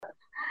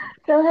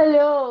So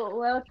hello,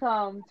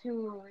 welcome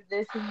to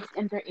this week's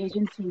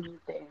interagency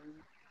meeting.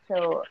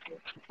 So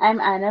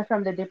I'm Anna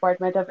from the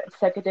Department of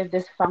Executive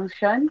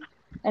Dysfunction,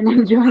 and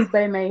I'm joined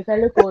by my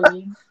fellow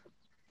colleagues.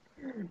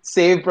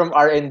 Saved from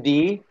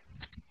R&D,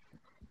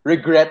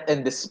 regret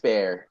and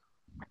despair.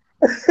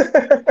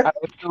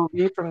 I'm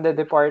Louis from the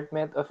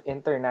Department of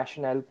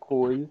International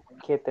Cool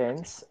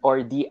Kittens,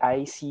 or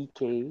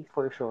DICK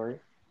for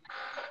short.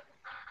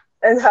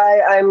 And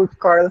hi, I'm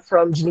Carl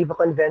from Geneva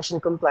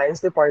Convention Compliance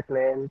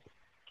Department.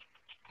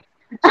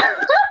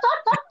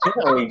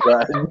 Oh my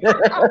god.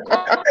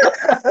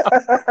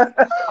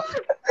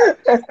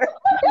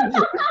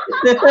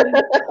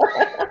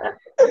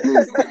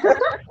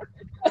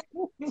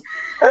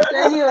 So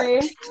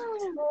anyway,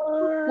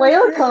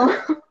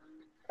 welcome,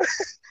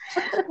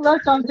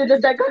 welcome to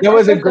the second That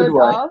was a good episode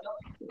one. of.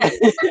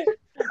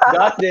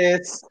 Got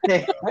this.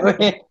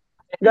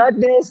 Got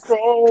this,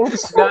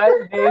 thanks.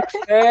 Got this!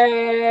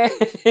 Hey!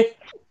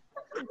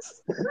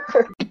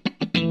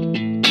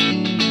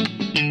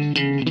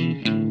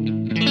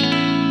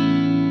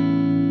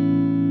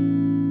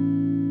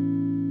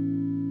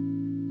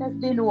 It has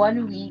been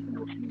 1 week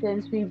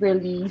since we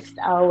released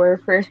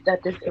our first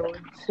episode.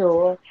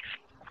 So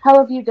how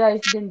have you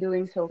guys been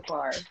doing so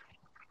far?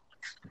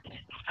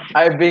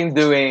 I've been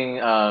doing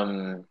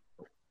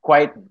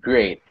quite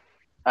great.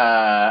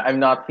 I'm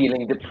not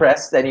feeling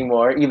depressed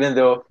anymore, even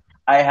though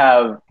I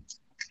have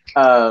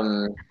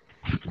um,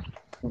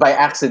 by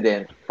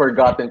accident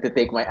forgotten to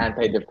take my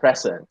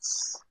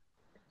antidepressants.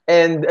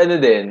 And ano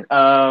din,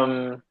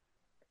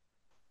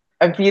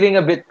 I'm feeling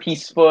a bit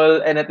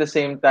peaceful and at the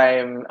same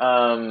time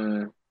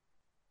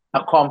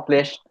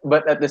accomplished,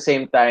 but at the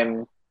same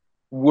time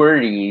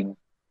worried.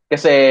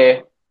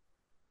 Kasi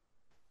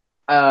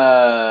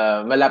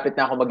malapit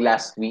na ako mag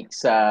last week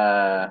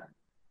sa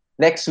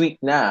next week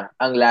na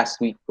ang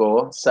last week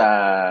ko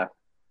sa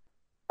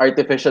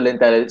artificial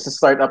intelligence, sa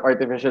startup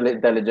artificial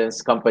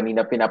intelligence company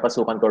na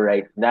pinapasukan ko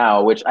right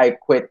now, which I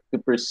quit to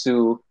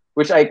pursue,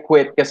 which I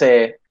quit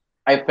kasi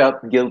I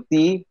felt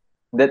guilty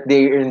that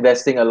they're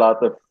investing a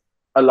lot of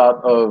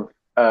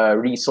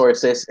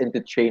resources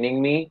into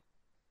training me.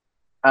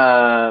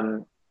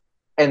 And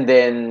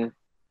then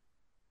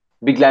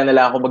bigla na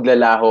lang ako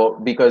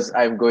maglalaho because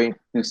I'm going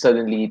to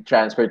suddenly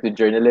transfer to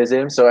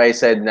journalism. So I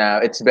said now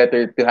it's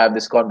better to have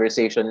this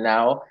conversation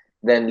now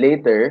than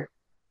later.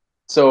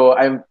 So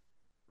I'm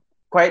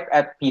quite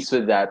at peace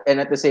with that. And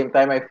at the same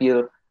time, I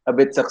feel a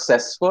bit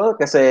successful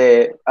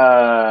kasi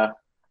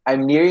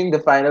I'm nearing the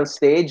final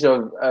stage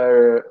of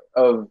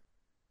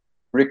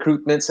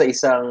recruitment sa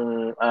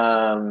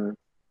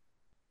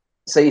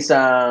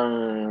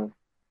isang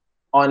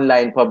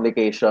online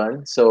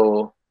publication.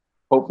 So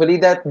hopefully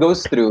that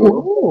goes through.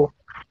 Ooh.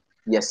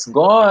 Yes,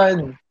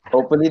 God.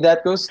 Hopefully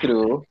that goes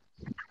through.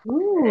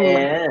 Ooh.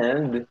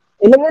 And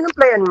Ilan na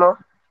applyan mo?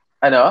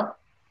 ano?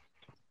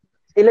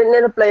 Ilan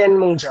na applyan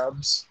mong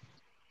jobs?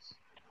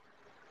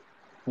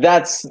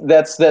 That's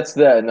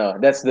the no,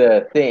 that's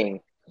the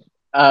thing.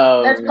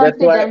 That's That's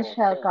why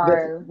confidential, that's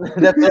Carl.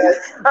 that's why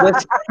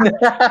that's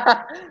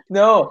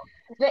no.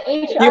 The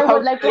You HR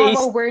would have like to to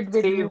have a word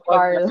with save you, on the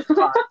Carl.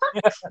 spot.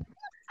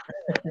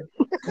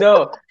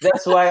 No,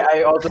 that's why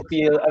I also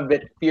feel a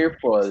bit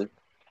fearful.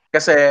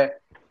 Kasi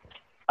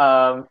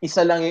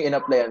isa lang yung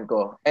in-applyan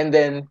ko. And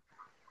then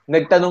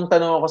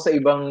nagtanong-tanong ako sa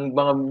ibang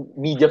mga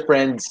media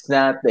friends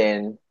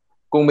natin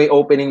kung may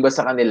opening ba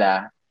sa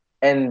kanila.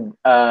 And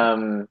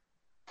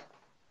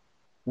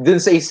dun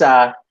sa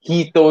isa,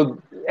 he told,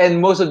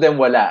 and most of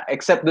them wala,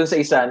 except dun sa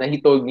isa na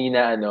he told me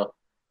na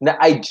na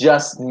I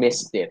just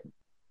missed it.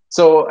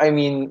 So, I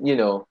mean,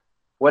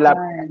 wala,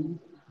 Darn.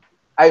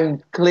 I'm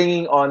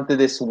clinging on to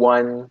this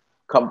one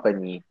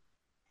company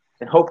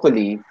and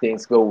hopefully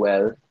things go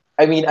well.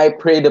 I mean, I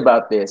prayed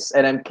about this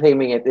and I'm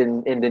claiming it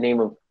in the name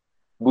of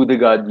Buddha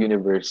God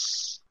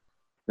Universe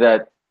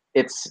that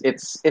it's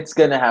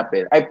gonna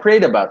happen. I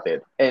prayed about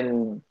it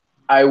and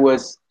I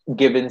was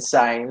given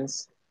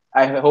signs.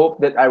 I hope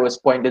that I was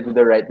pointed to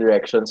the right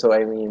direction. So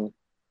I mean,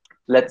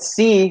 let's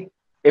see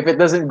if it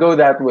doesn't go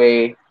that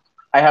way.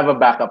 I have a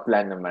backup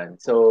plan, naman.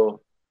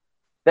 So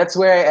that's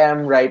where I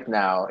am right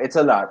now. It's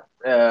a lot,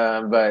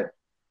 but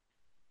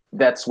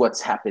that's what's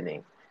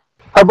happening.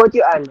 How about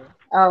you, Anna?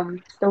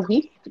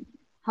 Toby?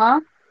 Huh?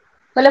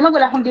 Malamang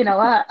wala akong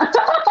ginawa.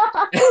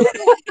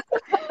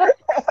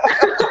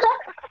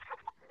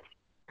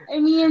 I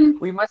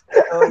mean, We must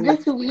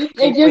this week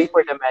make way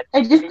for the I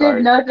magic just did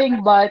card.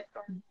 nothing but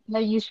my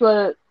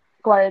usual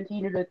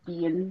quarantine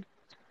routine,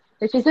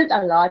 which isn't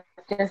a lot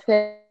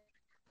kasi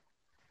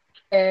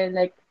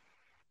like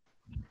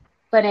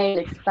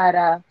panay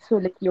para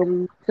sulit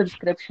yung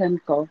subscription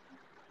ko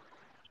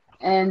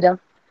and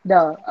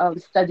the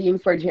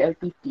studying for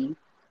GLPT.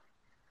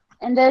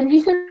 And then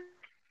recently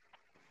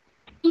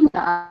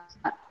nga,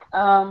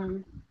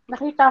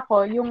 nakita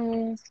ko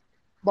yung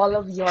ball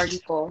of yarn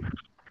ko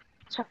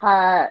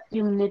tsaka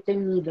yung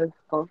knitting needles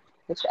ko,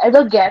 which I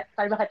will get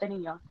para makita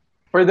ninyo.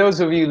 For those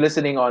of you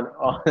listening on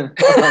on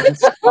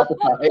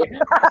Spotify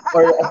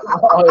or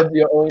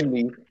audio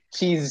only,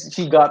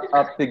 she got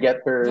up to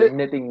get her Ju-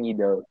 knitting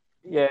needle.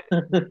 yeah.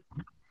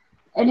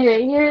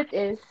 Anyway, here it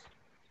is.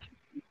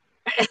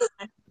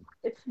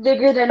 It's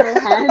bigger than her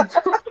hand.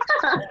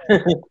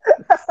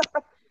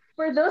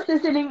 For those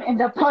listening in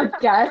the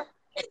podcast,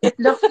 it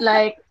looks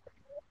like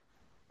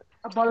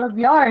a ball of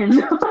yarn.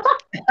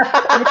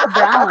 And it's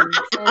brown.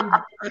 And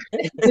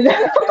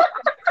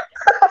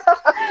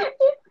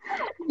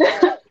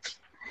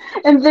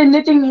and the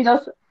knitting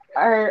needles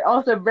are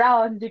also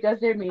brown because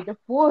they're made of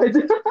wood.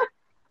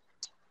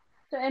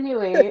 So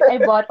anyway, I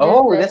bought this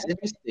Oh, like that's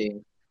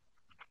interesting.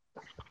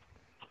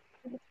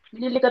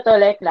 binili ko to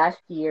like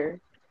last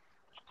year.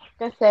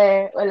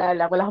 Kasi wala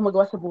akong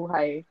magawa sa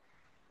buhay.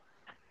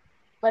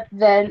 But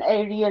then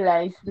I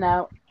realized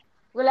na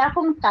wala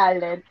akong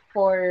talent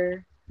for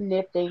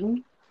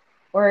knitting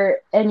or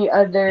any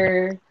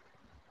other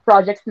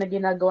projects na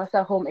ginagawa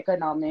sa home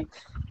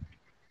economics.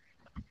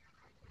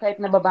 Kahit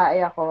na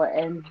babae ako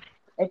and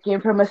I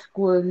came from a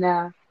school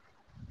na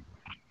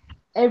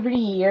every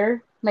year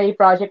may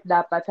project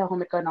dapat sa home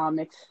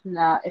economics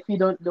na if you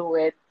don't do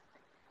it,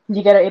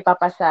 hindi ka na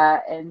ipapasa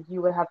and you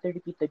will have to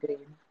repeat the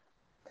grade.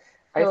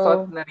 I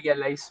thought So,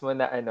 na-realize mo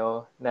na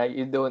ano, na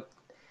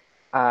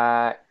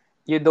uh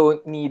you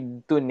don't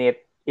need to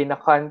knit in a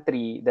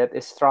country that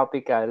is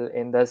tropical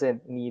and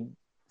doesn't need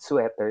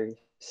sweaters.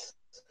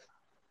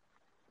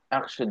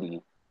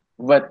 Actually.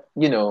 But,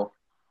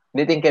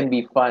 knitting can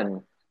be fun I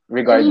mean,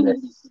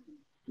 regardless.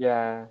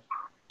 Yeah.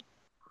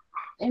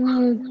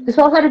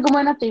 gusto ko sana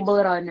gumawa ng table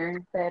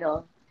runner,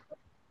 pero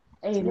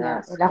ayun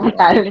nga, Yes. wala akong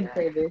talent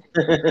for this.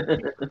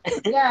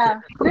 Yeah.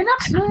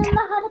 Nung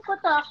nahanap ko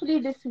to actually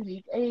this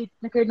week, ay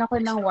nagkaroon ako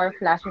ng war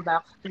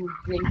flashbacks to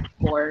grade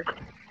 4.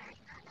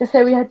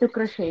 Kasi we had to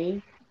crochet.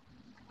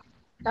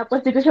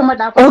 Tapos di ko siya Oh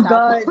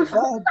God, matapos-tapos.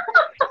 God.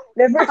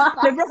 Never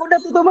ako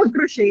natuto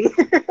mag-crochet.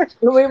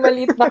 Yung may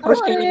maliit na Ako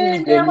crochet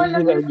rin, needle, kaya ko yung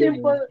lang yung ginaganon.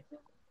 simple.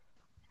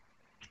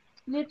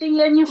 Knitting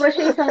yan yung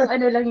crochet, isang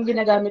ano lang yung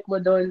ginagamit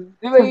mo doon.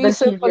 Di ba Isang yung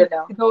ganchilyo simple,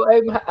 lang.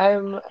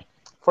 I'm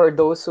for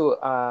those who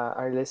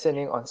are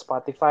listening on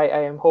Spotify,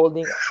 I am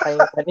holding an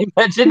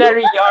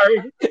imaginary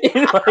yarn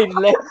in my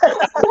left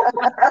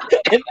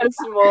and a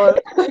small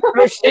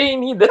crochet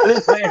needle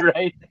in my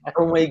right.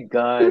 Oh my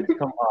God.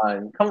 Come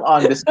on. Come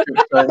on,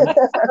 description.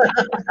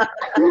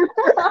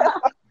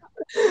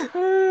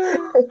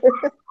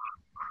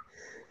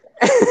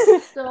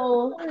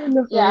 So, Ay,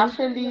 naku. yeah,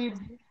 actually,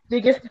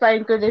 biggest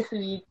find ko this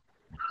week,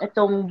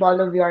 itong ball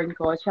of yarn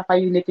ko, tsaka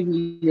yung knitting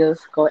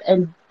needles ko.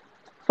 And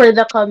for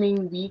the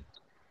coming week,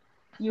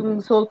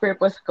 yung sole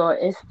purpose ko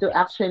is to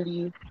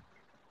actually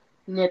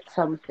knit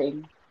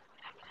something.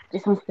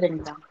 Isang string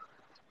lang.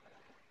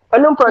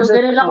 Anong So, project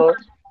ganun lang. mo?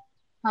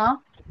 Ha?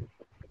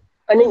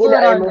 Anong Table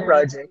inaay mong runner.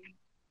 project?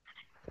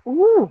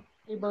 Ooh.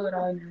 Table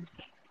runner.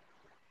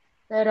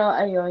 Pero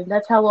ayun,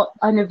 that's how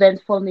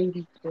uneventful my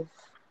week is.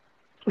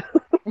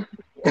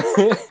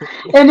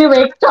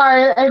 Anyway,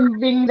 Carl, I'm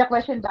bringing the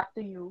question back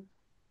to you.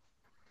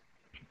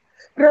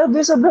 Grabe,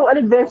 sobrang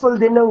uneventful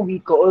din ng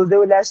week ko.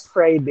 Although last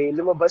Friday,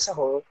 lumabas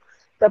ako.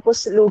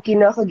 Tapos low-key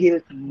na ako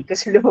guilty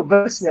kasi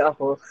lumabas na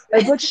ako.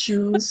 I bought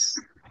shoes.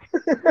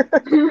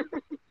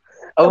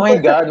 Oh my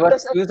God. What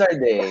Tapos, shoes are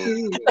they?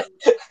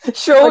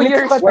 Show Ulit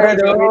your ka What are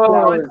shoes tayo. Wait lang.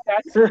 those?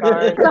 podcast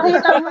card.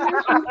 Pakita mo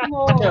yung shoes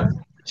mo.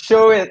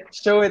 Show it.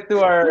 Show it to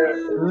our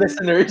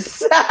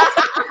listeners.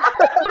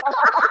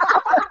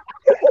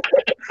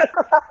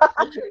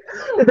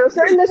 To those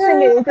who are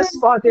listening to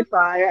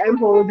Spotify, I'm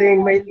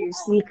holding my new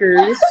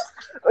sneakers.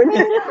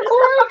 Uni-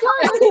 Oh my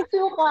God,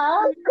 nandito ka?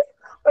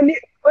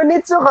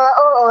 Onitsuka,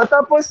 oo.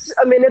 Tapos,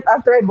 a minute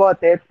after I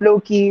bought it,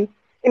 low-key,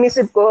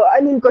 inisip ko,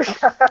 anin ko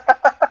siya.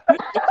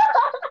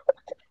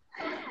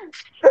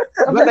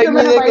 But I Gusto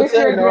mo mean, na like I buyer's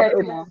said, regret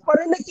na.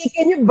 Parang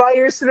nagkikin yung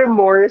buyer's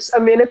remorse a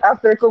minute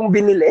after kong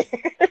binili.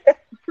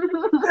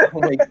 oh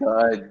my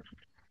God.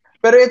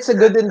 Pero it's a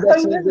good Ang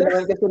investment din ganda.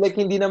 naman kasi like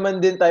hindi naman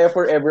din tayo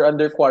forever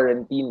under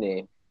quarantine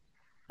eh.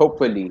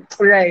 Hopefully.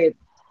 Right.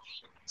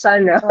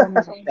 Sana.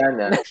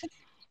 Sana.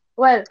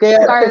 Well,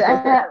 Kaya,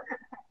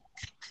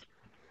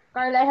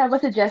 Carl, I have a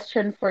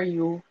suggestion for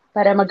you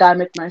para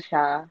magamit mo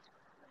siya.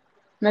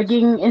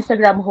 Maging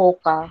Instagram ho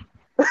ka.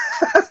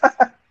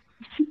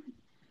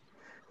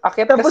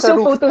 Akit ka Tapos sa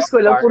yung rooftop, photos ko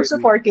lang, puro sa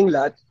Carl. parking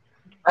lot.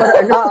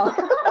 Para ano, Oo.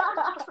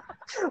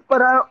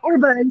 para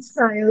urban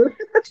style.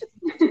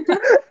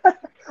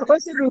 O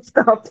sa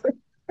rooftop.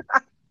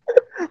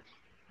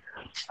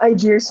 Ay,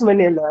 Cheers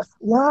Manila.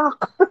 Yuck!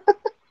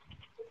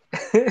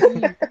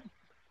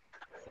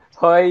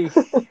 Hoy.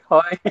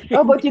 Hoy.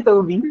 How about you,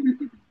 Toby?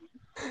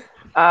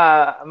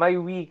 My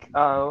week.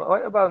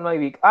 What about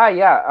my week?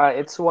 Yeah.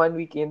 It's 1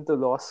 week into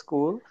law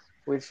school,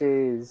 which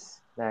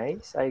is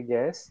nice, I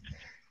guess.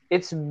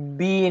 It's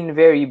been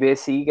very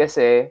busy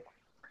kasi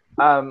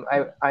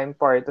I'm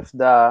part of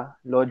the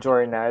law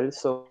journal,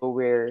 so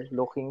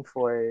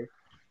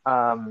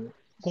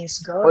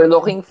Yes, we're go.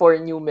 looking for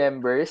new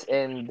members,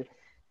 and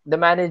the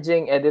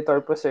managing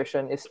editor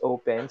position is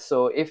open.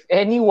 So if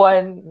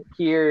anyone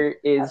here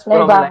is Apply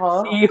from ba like ako?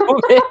 CU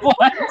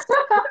Medwans,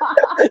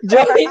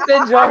 Join the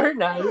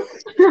journal.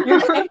 You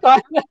can call.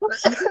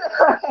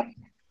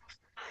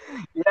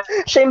 Yeah.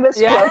 Shameless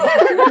Yeah.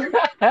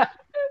 plug.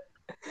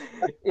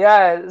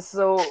 Yeah.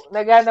 So,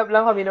 naghanap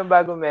lang kami ng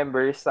bagong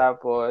members.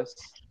 Tapos,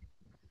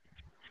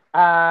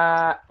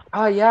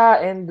 yeah.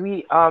 And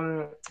we,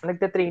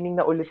 nagta-training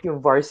na ulit yung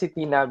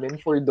varsity namin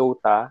for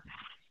Dota.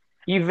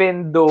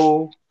 Even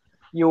though,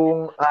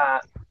 yung,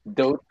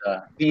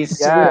 Dota.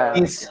 Please, yeah.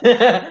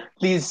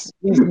 please,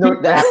 please note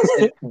the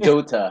accent.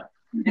 Dota.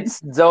 It's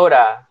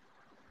Dota.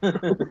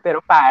 Pero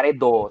pare,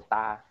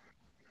 Dota.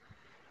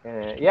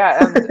 Yeah,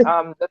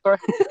 and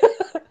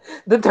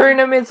the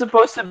tournament's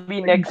supposed to be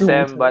next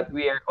sem, but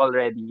we are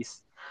already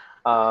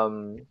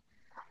um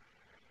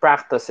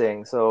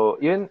practicing. So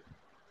yun,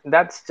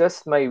 that's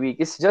just my week.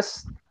 It's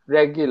just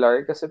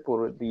regular kasi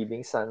puro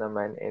readings na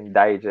naman and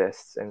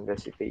digests and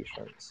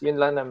recitations.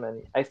 Yun lang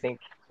naman. I think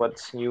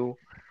what's new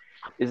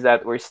is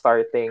that we're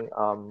starting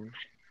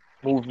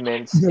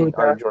movements in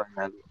our Dota.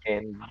 journal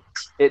and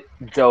it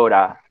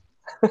Joda.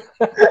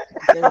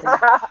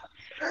 Dota.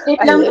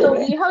 Wait lang, Ay,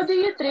 Toby. How do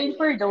you train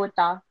for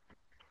Dota?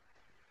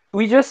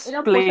 We just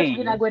Ilang pushes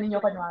play. ginagawa ninyo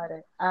kunwari?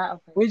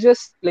 Okay. We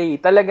just play.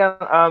 Talagang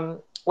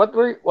what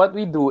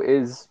we do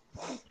is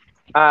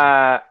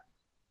uh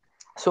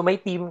so may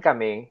team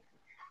kami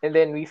and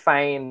then we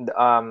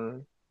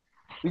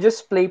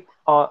just play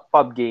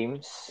pub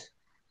games.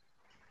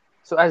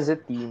 So as a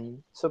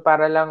team, so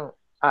para lang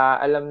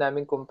alam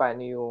namin kung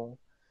paano yung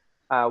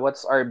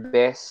what's our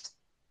best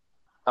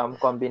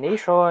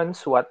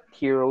combinations, what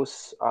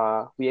heroes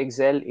we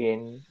excel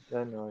in,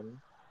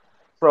 ganun.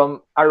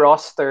 From a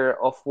roster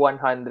of 100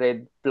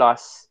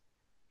 plus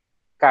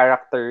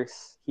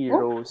characters, Oh,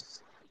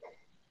 heroes.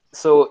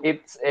 So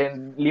it's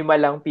and lima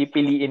lang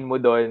pipiliin mo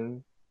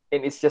doon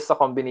and it's just a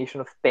combination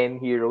of 10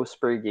 heroes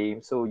per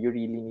game. So you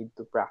really need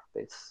to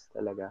practice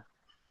talaga.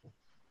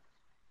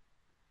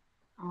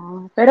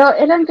 pero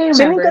ilan kayo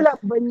sino yung members?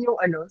 kalaban yung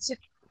ano?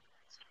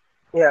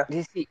 Yeah.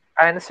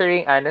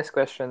 Answering Anna's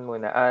question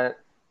muna.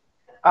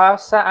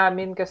 Sa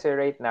amin kasi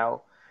right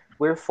now,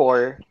 we're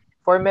four.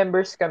 Four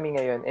members kami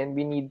ngayon and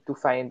we need to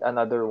find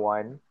another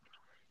one.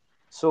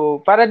 So,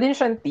 para din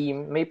siyang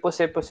team, may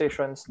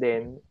positions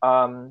din.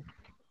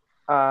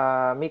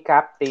 May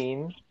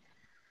captain,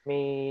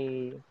 may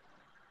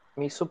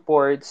may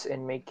supports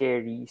and may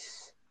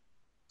carries.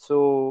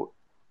 So,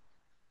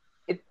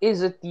 it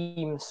is a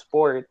team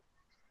sport.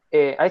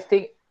 I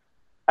think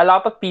a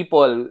lot of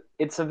people,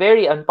 it's a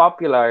very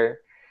unpopular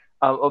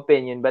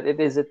opinion, but it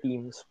is a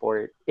team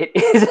sport. It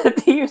is a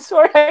team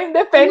sport. I'm I mean,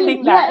 defending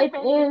yeah, that. it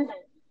is.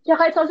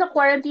 Tsaka it's also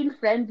quarantine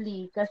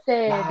friendly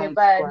kasi, di Yeah, it's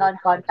ba, quite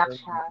non-contact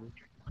siya. friendly.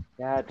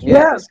 Yeah, true.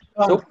 Yeah. Yes.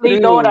 So Come play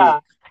through.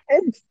 Dota.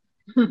 And,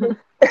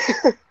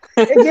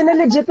 and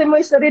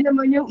gina-legitimize na rin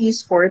naman yung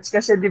esports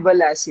kasi di ba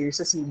last year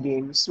sa SEA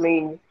Games,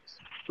 may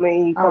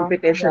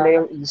competition na Yeah.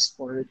 yung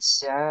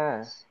esports.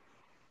 Yeah.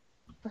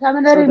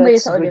 Kasama na So rin ba yun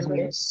that's sa good Olympics?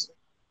 news.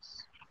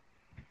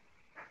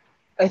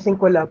 I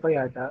think wala pa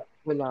yata.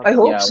 Wala I pa.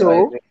 hope Yeah,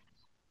 so.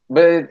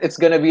 but it's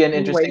gonna be an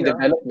Why interesting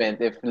not? development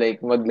if like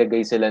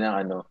maglagay sila ng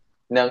ano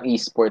ng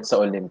esports sa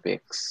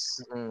Olympics.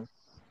 Mm.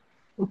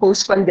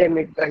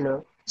 Post-pandemic,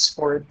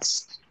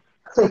 sports.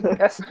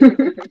 Kasi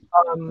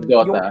yung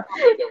Dota.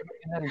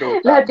 ng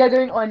Dota. Lahat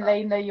gagawing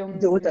online na yung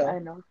Dota.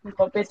 yung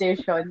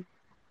competition.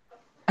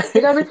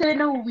 Gagamit sila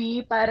ng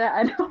Wii para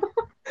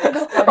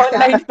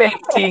Online contact.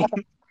 fencing.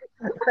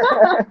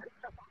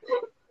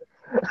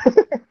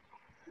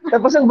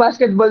 Tapos ang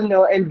basketball,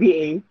 no,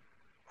 NBA.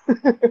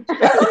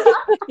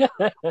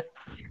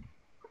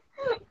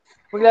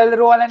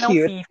 Maglalaro ka lang ng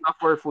Cute. FIFA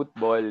for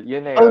football.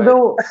 Yun na yun.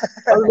 Although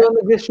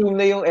nag-resume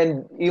na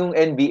yung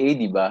NBA,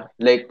 di ba?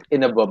 Like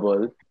in a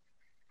bubble.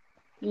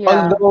 Yeah.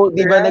 Although,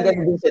 di ba Right.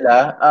 nag-ano din sila,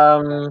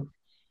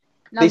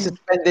 they Nag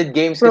suspended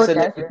games kasi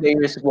like protest. the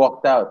players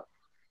walked out.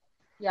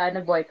 Yeah,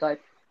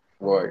 nag-boycott.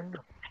 Word.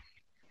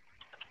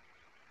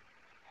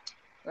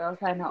 Well,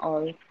 sana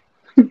all.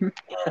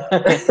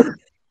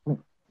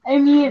 I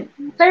mean,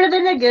 pero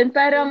then again,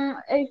 parang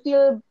I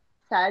feel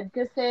sad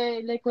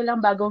kasi like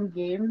walang bagong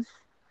games.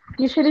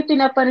 Usually,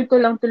 pinapanood ko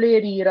lang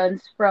tuloy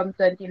reruns from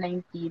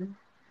 2019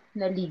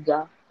 na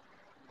liga.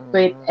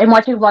 Wait, I'm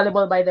watching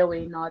volleyball by the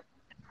way, not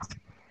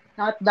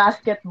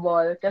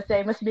basketball kasi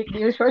I must make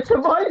new shorts sa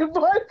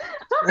volleyball.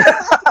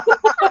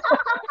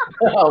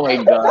 Oh my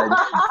God.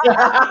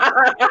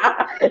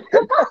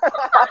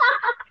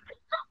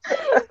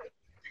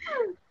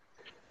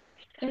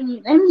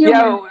 I'm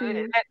Yeah,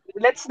 human too.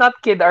 let's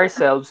not kid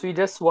ourselves. We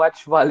just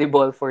watch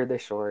volleyball for the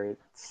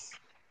shorts.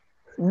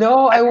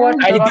 No, I watched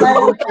I do.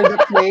 volleyball for the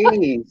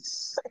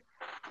plays.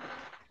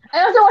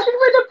 I also watch it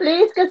for the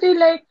plays kasi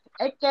like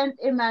I can't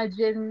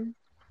imagine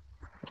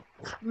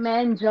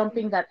men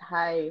jumping that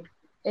high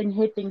and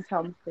hitting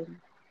something.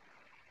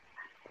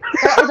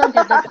 Pero I don't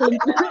get that same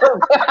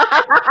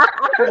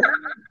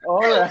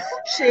Alright.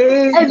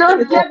 Shade. I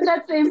don't get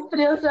that same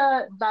thrill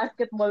sa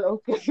basketball,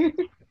 okay?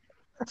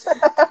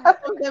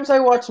 Sometimes I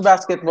watch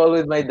basketball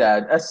with my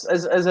dad. As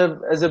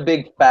a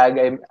big fag,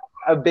 I'm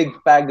a big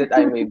fag that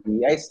I may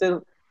be. I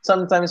still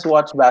sometimes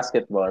watch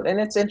basketball, and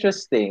it's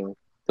interesting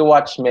to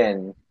watch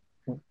men.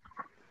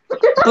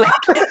 Play.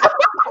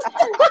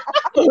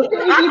 If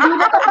you do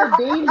that on the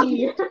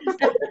daily.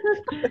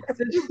 It's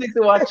interesting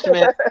to watch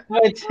men. No,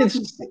 it's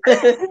interesting.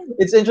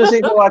 It's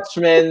interesting to watch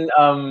men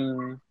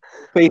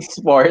play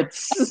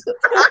sports.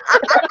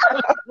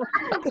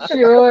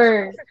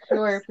 Sure,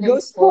 sure. Go Play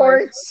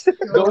sports. sports!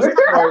 Go Sure.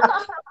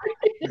 sports.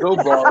 Go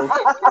balls.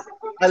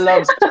 I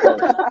love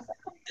sports.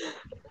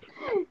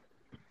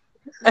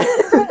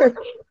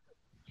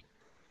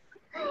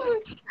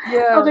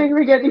 Yeah. Okay,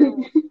 we're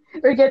getting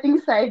we're getting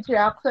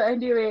sidetracked. So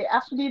anyway,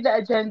 actually the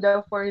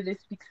agenda for this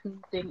week's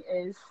meeting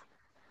is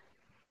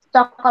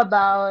talk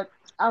about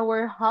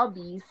our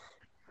hobbies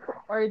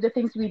or the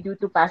things we do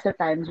to pass the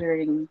time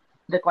during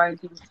the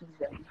quarantine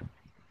season.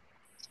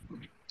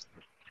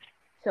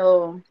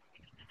 So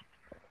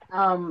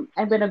I'm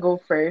gonna go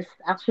first.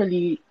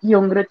 Actually,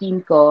 yung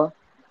routine ko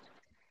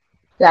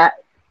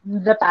that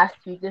the past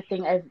week, the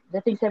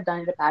things I've done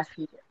in the past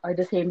week are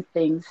the same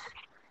things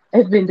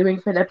I've been doing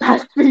for the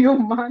past few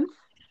months.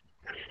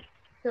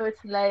 So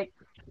it's like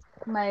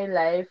my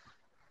life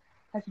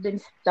has been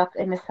stuck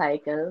in a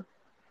cycle.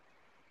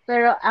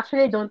 Pero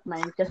actually, I don't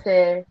mind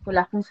kasi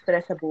wala akong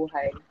stress sa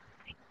buhay.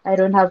 I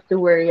don't have to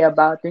worry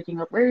about waking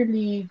up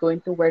early,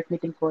 going to work,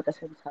 meeting quotas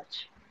and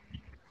such.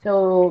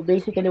 So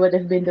basically, what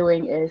I've been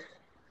doing is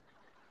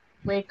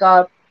wake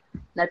up,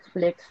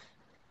 Netflix,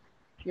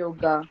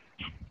 yoga,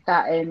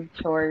 kain,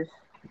 chores,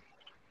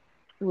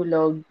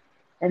 tulog,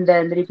 and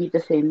then repeat the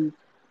same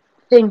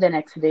thing the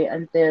next day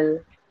until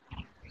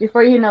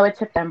before you know it,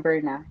 September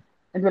na.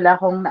 And wala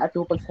akong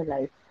naatupag sa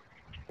life.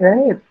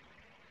 Right.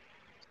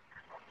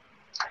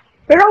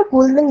 Pero ang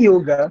cool ng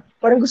yoga,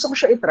 parang gusto ko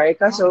siya itry,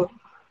 kaso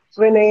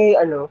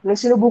nung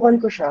sinubukan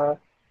ko siya,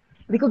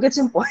 hindi ko gets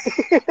yung point.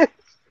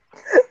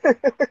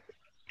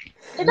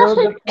 It No,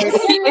 actually the point.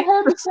 it can It's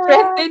help to sa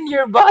strengthen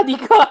your body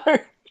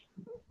car.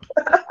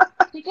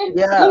 you can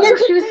Yeah.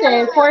 choose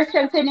it for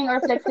strengthening or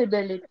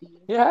flexibility.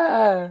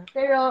 Yeah.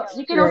 Pero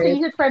you can also Right.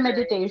 use it for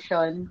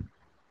meditation.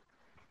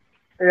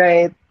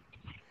 Right.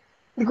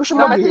 Hindi ko siya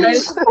So Naka-child's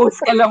actually, mag-gets. pose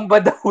ka lang ba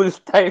the whole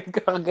time?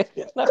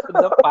 Kakaganyan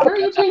nakadapa. no,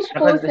 you change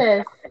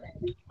poses.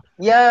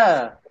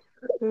 Yeah.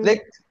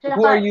 Like,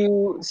 who are Tsaka,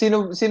 you?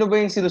 Sino ba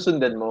yung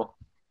sinusundan mo?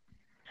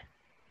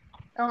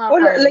 oo nga,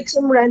 Wala, Carl. like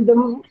some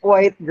random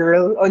white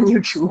girl on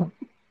YouTube.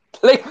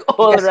 Like Si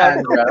all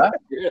random Cassandra?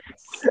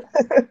 girls.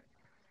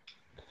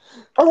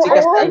 Oh, Si I oh,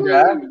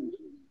 Cassandra? mean,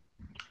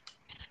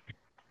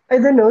 I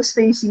don't know,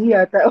 Stacy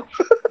yata.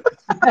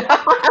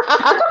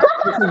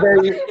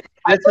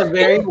 That's a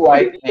very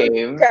white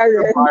name.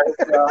 Karen.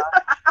 Martha.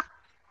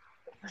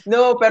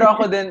 No, pero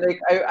ako din, like,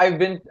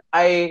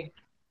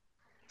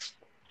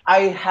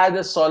 I had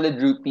a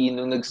solid routine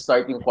nung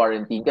nag-start yung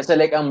quarantine. Kasi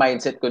like, ang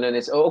mindset ko nun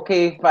is, oh,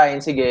 okay,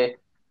 fine, sige.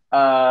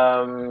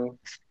 Um,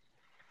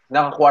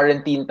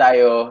 naka-quarantine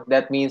tayo.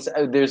 That means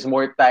there's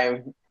more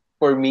time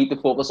for me to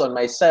focus on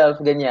myself,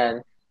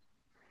 ganyan.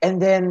 And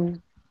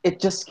then, it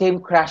just came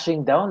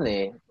crashing down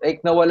eh.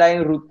 Like, nawala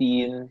yung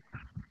routine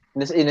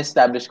na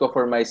in-establish ko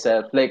for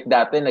myself. Like,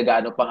 dati,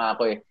 nag-ano pa nga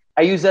ako eh.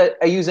 I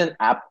use an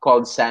app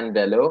called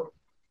Sandelo.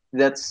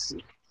 That's,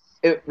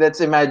 that's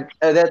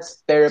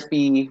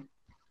therapy,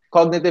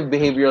 cognitive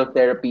behavioral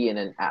therapy in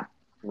an app.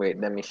 Wait,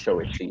 let me show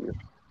it to you.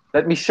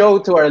 Let me show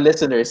to our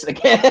listeners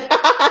again.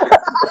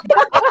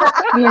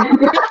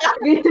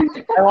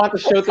 I want to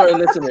show to our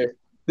listeners.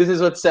 This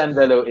is what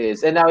Sandelo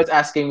is, and now it's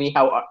asking me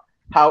how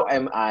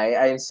am I?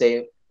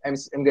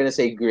 I'm gonna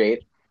say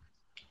great.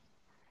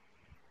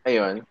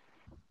 Ayun.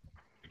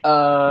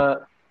 Uh,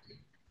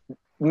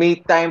 may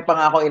time pa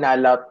nga ako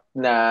inalot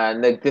na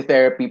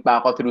nagte-therapy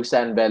pa ako through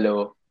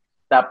Sandelo.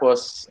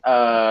 Tapos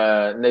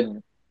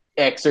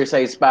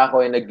nag-exercise pa ako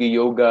and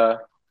nag-yoga.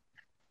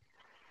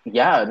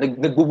 Yeah,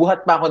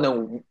 nagbubuhat pa ako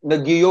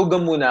nag-yoga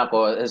muna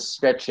ako,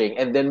 stretching,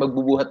 and then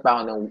magbubuhat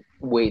pa ako ng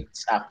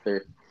weights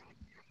after.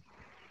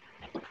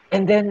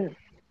 And then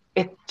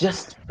it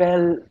just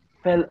fell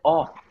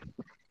off.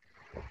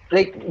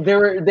 Like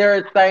there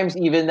are times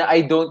even na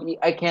I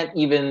can't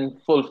even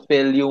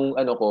fulfill yung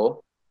ano ko,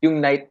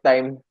 yung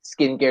nighttime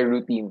skincare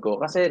routine ko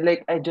kasi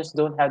like I just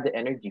don't have the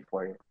energy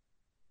for it.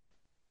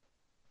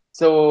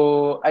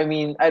 So, I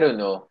mean, I don't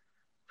know.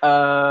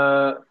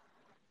 Uh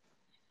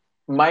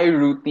my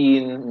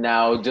routine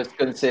now just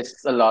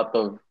consists a lot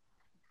of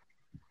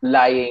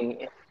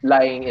lying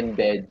in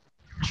bed,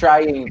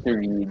 trying to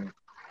read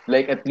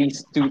like at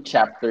least 2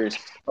 chapters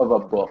of a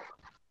book.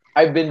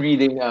 I've been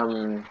reading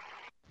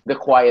The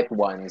Quiet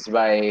Ones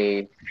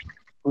by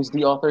who's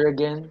the author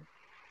again?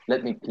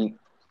 Let me peek.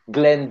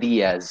 Glenn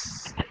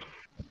Diaz.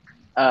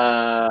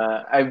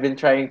 I've been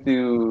trying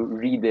to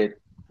read it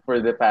for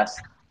the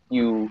past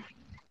few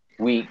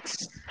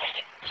weeks,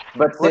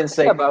 but What's since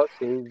it like about,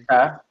 Dave?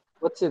 uh,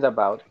 What's it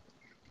about?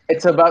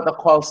 it's about a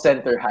call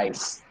center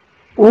heist.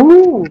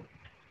 Ooh,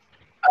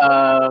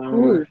 Um,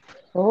 cool.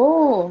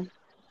 oh,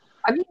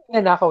 Ano yung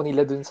nanakaw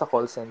nila dun sa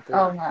call center?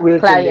 oo nga. Wikilig.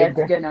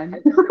 Clients, ganon.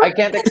 I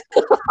can't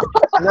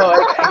no,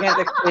 I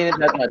can't explain it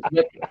that much.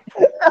 But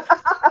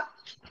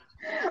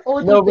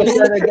No, but OTP.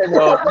 then again,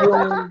 no,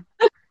 yung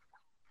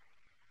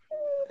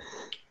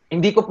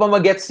hindi ko pa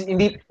magets,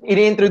 hindi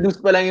ini-introduce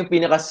pa lang yung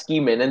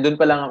pinaka-scheme eh. Nandun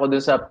pa lang ako dun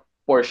sa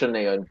portion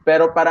na yon.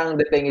 Pero parang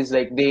the thing is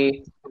like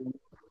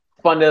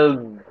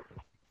funneled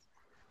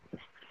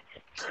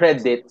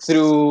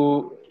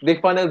they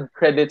funneled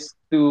credits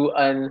to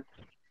a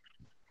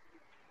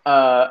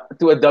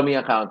dummy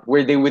account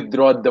where they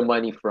withdraw the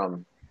money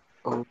from.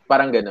 Oh.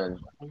 Parang ganun.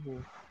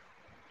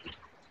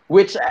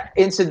 Which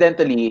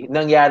incidentally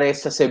nangyari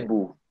sa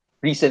Cebu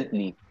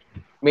recently.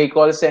 May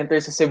call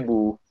center sa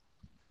Cebu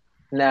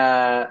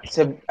na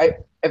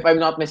if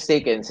I'm not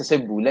mistaken, sa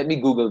Cebu. Let me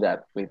Google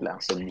that. Wait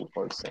lang, Cebu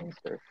call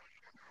center.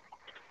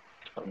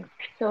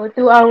 So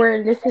to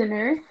our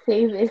listeners,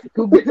 save is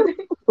Google.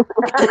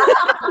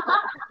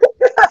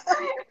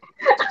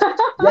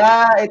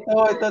 Yeah,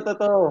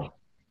 ito.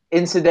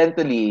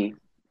 Incidentally,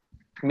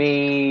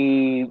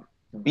 may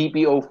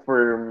BPO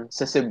firm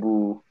sa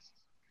Cebu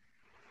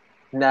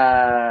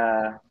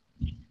na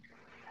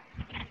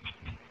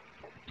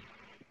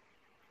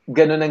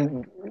ganun ang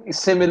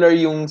similar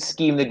yung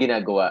scheme na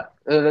ginagawa.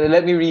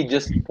 Let me read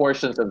just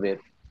portions of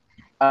it.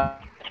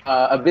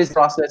 A business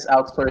process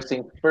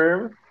outsourcing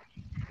firm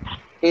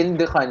in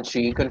the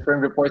country confirmed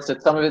reports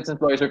that some of its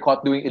employees were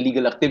caught doing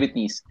illegal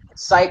activities.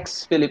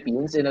 Sykes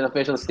Philippines, in an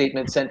official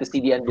statement sent to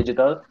CDN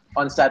Digital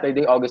on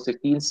Saturday, August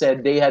 15,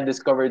 said they had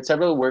discovered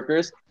several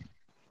workers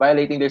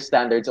violating their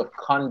standards of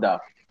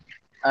conduct.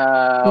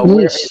 Where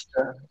Niche. is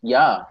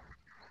yeah.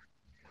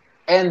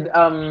 And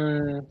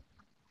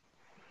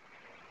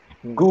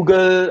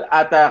Google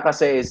ata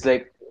kasi is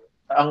like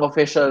ang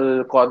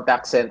official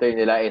contact center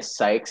nila is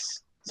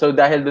Sykes. So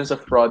dahil dun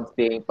sa fraud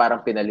thing,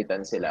 parang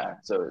pinalitan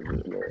sila. So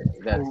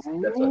that's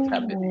what's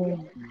happening.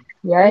 Oh,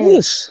 yikes.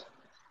 Niche.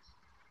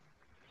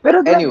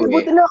 Pero grabe,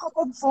 Anyway, buti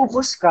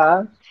nakakapag-focus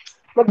ka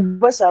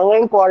magbasa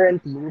ngayong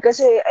quarantine.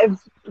 Kasi I've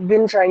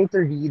been trying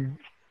to read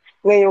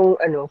ngayong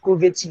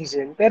COVID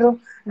season. Pero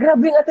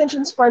grabe yung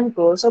attention span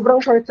ko. Sobrang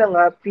short na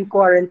nga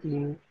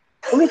pre-quarantine.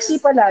 Umiksi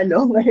pa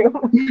lalo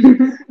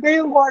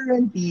ngayong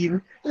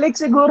quarantine. Like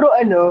siguro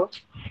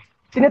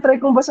tinatry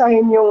kong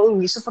basahin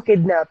yung News of a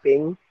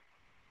Kidnapping.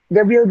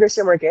 Gabriel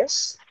Garcia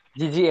Marquez.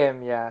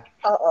 GGM, yeah.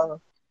 Oo.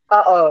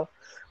 Oo.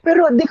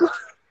 Pero di ko,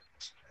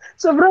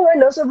 sobrang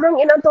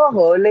inantok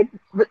ako. Like,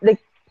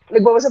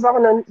 nagbabasa pa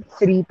ako ng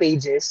 3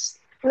 pages.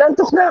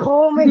 Inantok na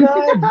ako. Oh my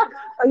God.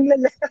 Ang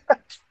lala.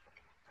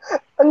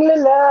 Ang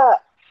lala.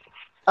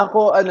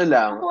 ako ano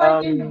lang, Ako,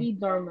 I can read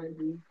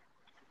normally.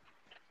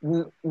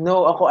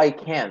 no, ako I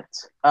can't.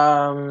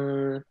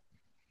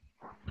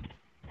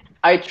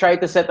 I try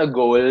to set a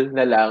goal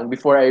na lang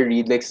before I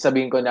read. Like,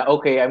 sabihin ko na,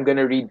 okay, I'm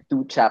gonna read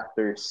 2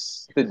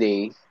 chapters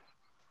today.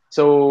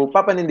 So,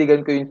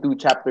 papanindigan ko yung 2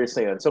 chapters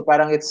na yun. So,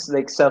 parang it's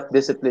like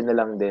self-discipline na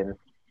lang din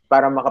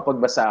para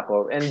makapagbasa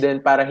ako. And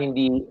then, para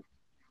hindi,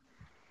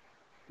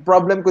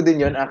 problem ko din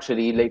yun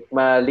actually. Like,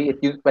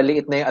 maliit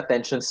na yung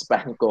attention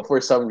span ko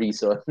for some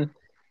reason.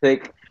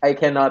 Like, I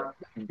cannot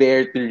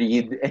bear to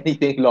read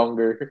anything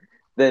longer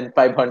than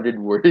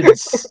 500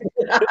 words. So,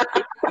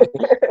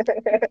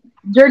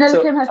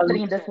 Journalism has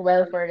trained us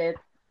well for it.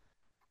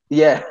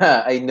 yeah,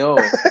 I know.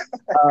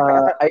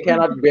 I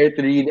cannot bear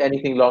to read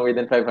anything longer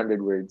than 500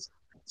 words.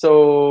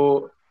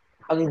 So,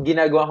 ang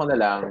ginagawa ko na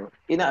lang,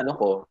 inaano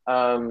ko,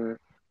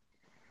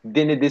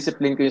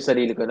 dinidiscipline ko yung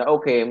sarili ko na,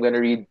 okay, I'm gonna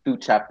read 2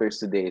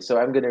 chapters today. So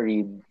I'm gonna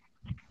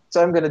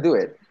do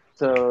it.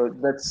 So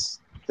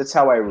that's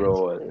how I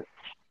roll.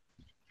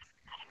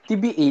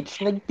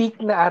 TBH,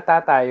 nag-peak na ata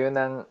tayo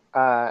ng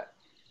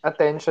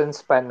attention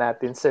span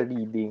natin sa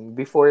reading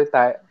before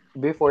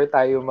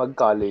tayo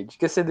mag-college.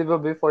 Kasi 'di ba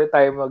before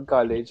tayo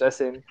mag-college, as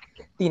in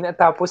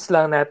tinatapos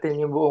lang natin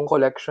yung buong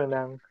collection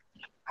ng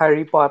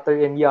Harry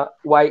Potter and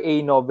YA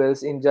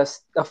novels in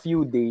just a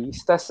few days.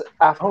 Tas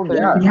Oh after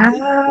yeah.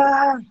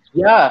 Yeah.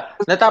 Yeah,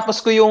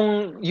 natapos ko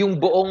yung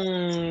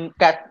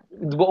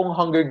buong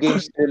Hunger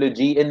Games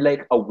trilogy in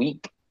like a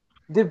week.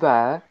 'di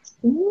ba?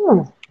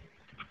 Ooh.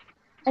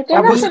 I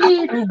can Tapos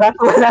actually after that,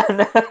 wala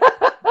na.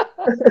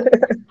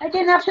 I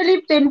can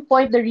actually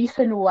pinpoint the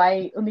reason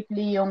why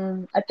umikli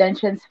yung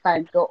attention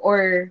span ko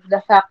or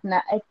the fact na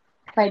I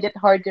find it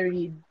hard to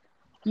read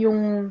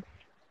yung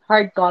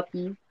hard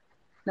copy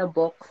na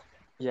books.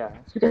 Yeah.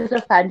 It's because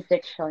of fan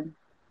fiction.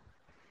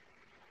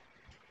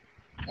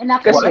 And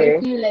actually,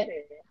 if Kasi, you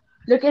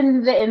look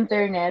in the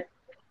internet,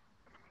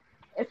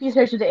 if you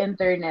search the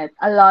internet,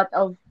 a lot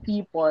of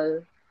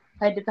people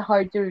find it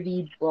hard to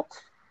read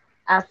books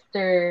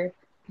after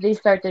they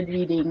started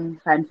reading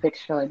fan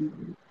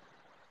fiction.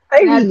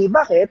 ay And really,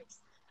 bakit?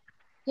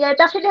 yeah, it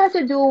actually has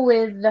to do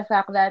with the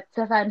fact that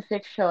sa fan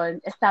fiction,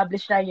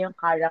 established na yung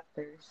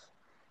characters.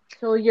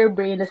 So your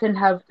brain doesn't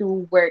have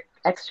to work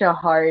extra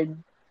hard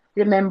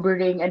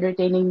remembering and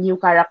retaining new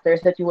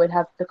characters that you would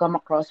have to come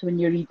across when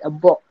you read a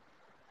book.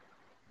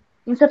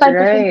 Yung sa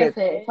fanfiction Right.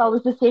 kasi, it's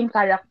always the same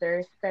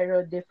characters,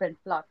 pero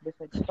different plot,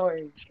 different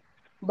story.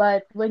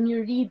 But when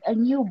you read a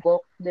new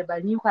book, di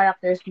ba, new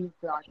characters, new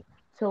plot.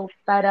 So,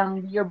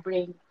 parang your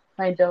brain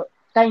kind of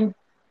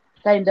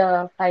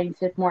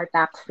finds it more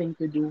taxing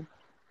to do.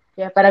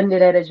 Kaya parang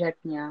nire-reject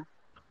niya.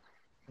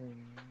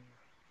 Hmm.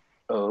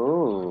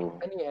 Oh,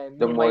 Ano yan?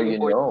 the Yung more may you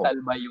know. immortal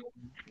ba yung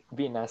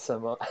binasa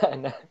mo?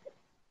 Ana?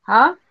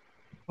 Ha?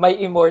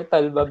 May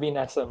immortal ba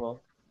binasa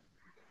mo?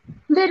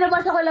 Hindi,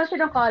 nabasa ko lang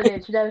siya ng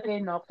college dahil kay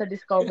Nox,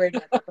 na-discover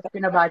niya. Tapos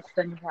pinabasa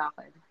niya sa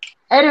akin.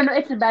 I don't know,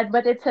 it's bad,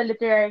 but it's a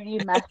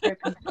literary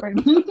masterpiece for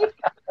me.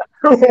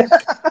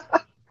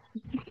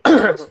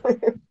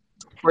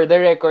 For the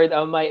record,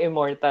 My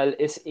Immortal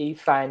is a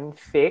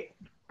fanfic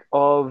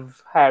of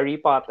Harry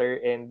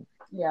Potter, and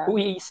Yeah.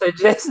 we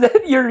suggest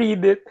that you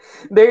read it.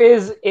 There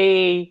is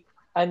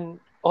an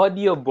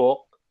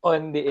audiobook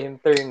on the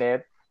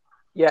internet.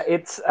 Yeah,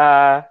 it's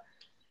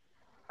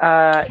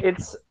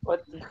what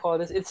do you call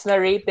this? It's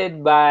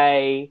narrated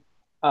by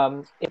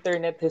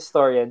internet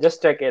historian.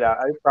 Just check it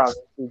out. I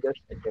promise you, just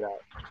check it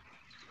out.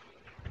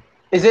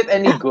 Is it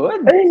any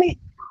good? Ano may...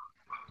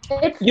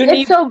 You It's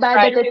need so to bad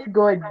try that it's it.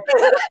 good.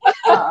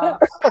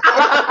 It's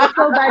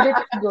so bad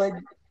it's good.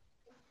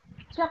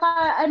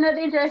 Tsaka, another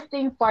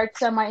interesting part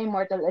sa My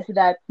Immortal is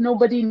that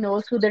nobody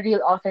knows who the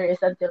real author is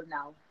until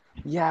now.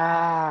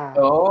 Yeah.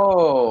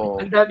 Oh.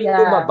 Ang daming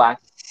Yeah. lumabas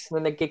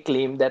na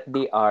nagke-claim that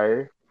they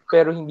are,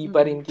 pero hindi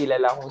pa Mm. rin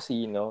kilala kung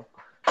sino.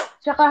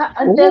 Tsaka,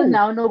 until Oh.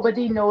 now,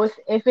 nobody knows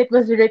if it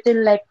was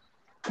written like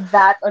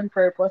that on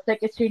purpose, like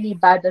it's really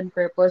bad on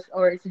purpose,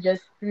 or it's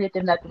just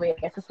written that way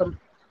as some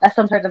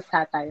sort of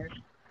satire.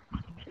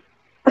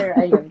 Pero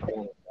ayun. Oh my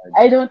God.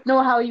 I don't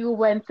know how you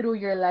went through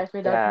your life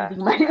without Yeah.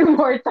 reading My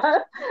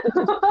Immortal.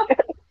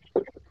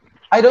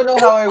 I don't know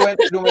how I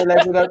went through my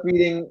life without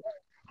reading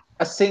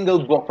a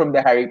single book from the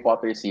Harry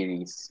Potter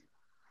series.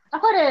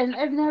 Ako rin,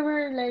 I've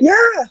never like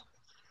Yeah.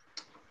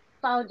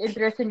 found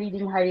interest in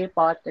reading Harry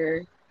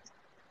Potter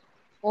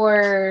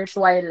or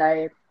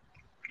Twilight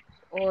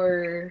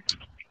or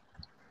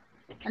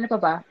ano pa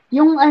ba?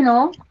 Yung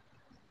ano,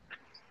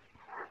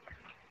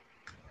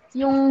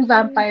 yung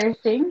vampire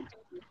thing.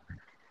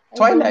 I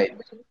don't Twilight.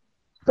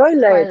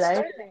 Twilight.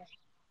 Twilight.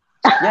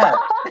 Yeah.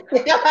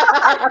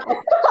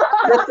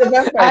 That's the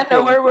vampire Anna,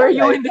 thing. where were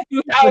you Twilight. in the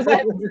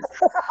 2000s?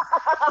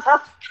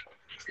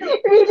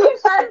 Reading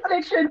fan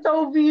fiction,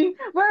 Toby.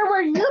 Where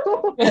were you?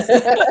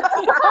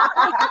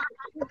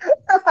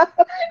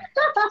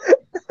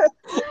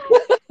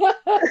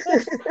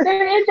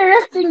 They're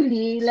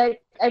interestingly,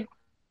 like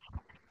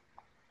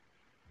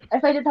I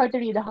find it hard to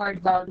read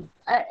hardbound.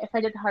 I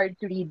find it hard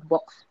to read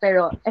books,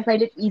 pero I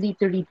find it easy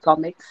to read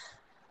comics,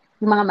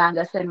 yung mga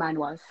mangas and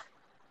manhwas.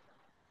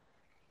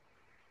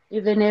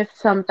 Even if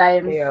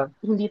sometimes Yeah.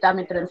 hindi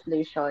tama yung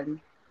translation.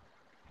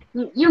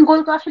 Yung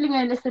goal ko actually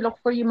ngayon is to look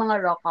for yung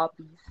mga raw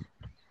copies.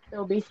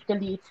 So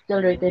basically, it's still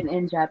written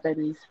in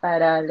Japanese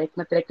para like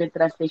matrack yung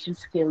translation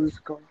skills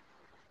ko.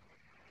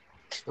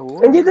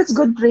 And yeah, Oh. that's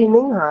good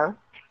training, ha?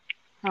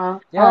 Huh?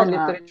 Yeah, Oo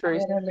nga. literature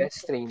is Pero the like,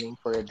 best training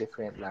for a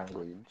different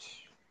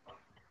language.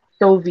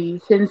 Toby,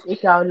 since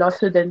ikaw law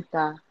student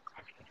ka,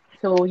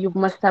 so you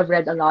must have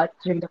read a lot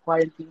during the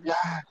quarantine. Yeah.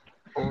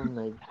 Oh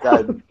my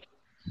God.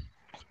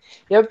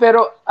 Yeah,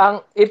 pero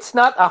it's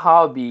not a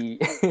hobby.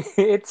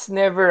 It's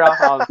never a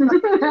hobby.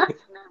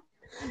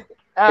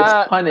 It's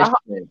Uh, a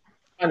punishment.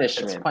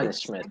 Punishment.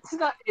 Punishment. it's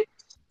not. I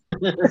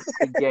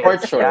guess.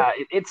 Torture. Yeah,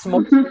 it's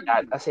more than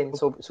that. As in,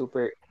 so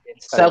super.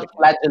 It's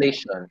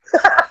Self-flagellation.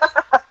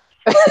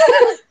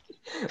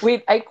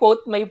 Wait, I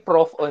quote my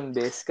prof on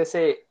this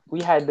kasi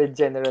we had the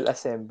General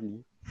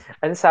Assembly.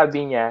 Ang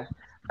sabi niya,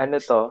 ano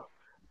to,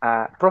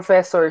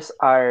 professors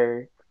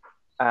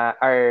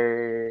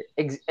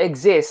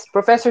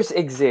professors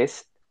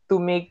exist to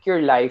make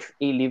your life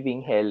a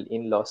living hell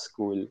in law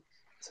school.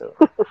 So,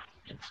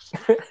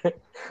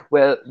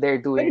 well, they're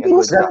But doing you a can good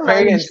That's still job.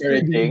 very manage to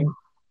read. encouraging.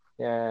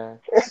 Yeah.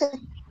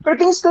 But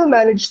can you still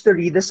manage to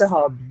read as a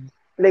hobby?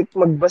 Like,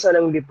 magbasa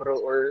ng libro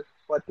or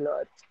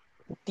whatnot.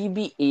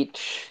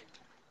 TBH,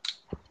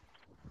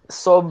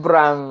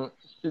 sobrang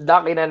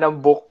laki na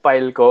ng book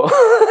pile ko.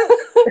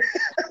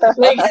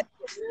 Like,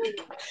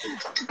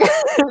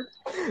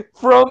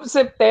 from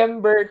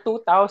September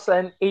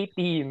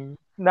 2018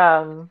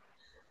 ng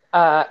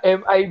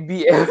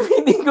MIBF,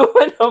 hindi ko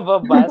pa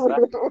nababasa.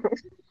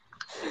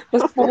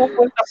 Tapos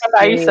pumupunta pa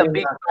tayo sa Same,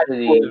 Big Bad Wolf.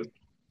 actually.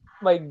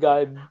 My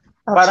God.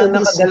 Parang Actually,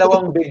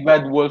 nakadalawang Big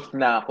Bad Wolf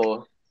na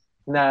ako.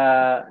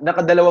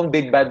 Nakadalawang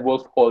Big Bad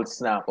Wolf calls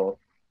na ako.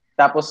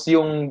 Tapos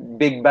yung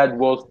Big Bad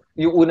Wolf,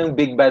 yung unang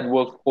Big Bad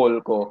Wolf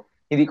call ko,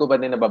 hindi ko pa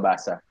din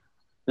nababasa.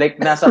 Like,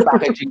 nasa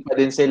packaging pa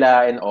din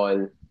sila and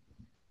all.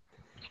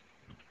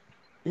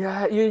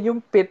 Yeah, yun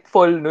yung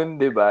pitfall nun,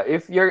 'di ba?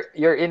 If you're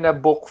in a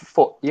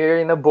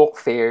you're in a book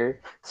fair,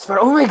 so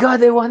oh my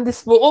God, I want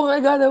this book. Oh my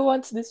God, I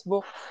want this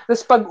book.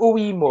 Tapos pag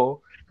uwi mo,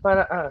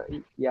 para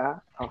yeah,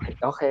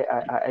 okay,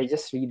 I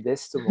just read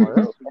this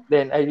tomorrow.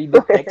 Then I read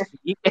it next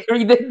week. I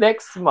read it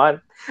next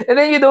month. And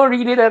then you don't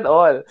read it at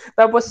all.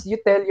 Tapos you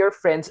tell your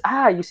friends,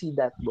 you see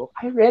that book?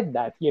 I read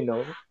that, you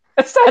know.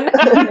 Sana.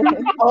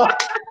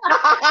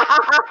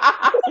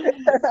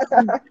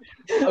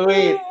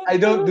 Wait, I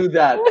don't do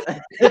that.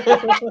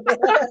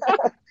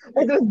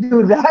 I don't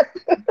do that.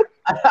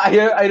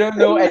 I don't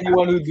know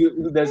anyone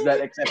who does that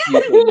except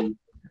you, Toby.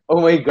 Oh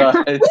my god.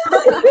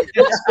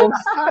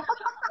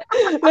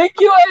 Like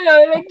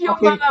yung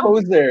Fucking mga,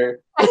 poser.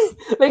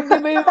 like di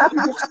ba yung mga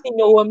books ni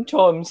Noam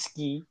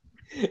Chomsky?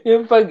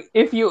 Yung pag,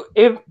 if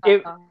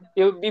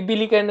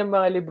bibili ka ng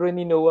mga libro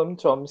ni Noam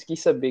Chomsky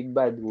sa Big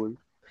Bad Wolf,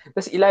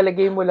 tapos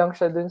ilalagay mo lang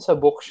siya dun sa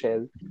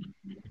bookshelf,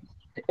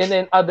 and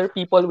then other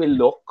people will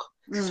look.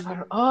 Tapos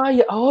parang, Mhm.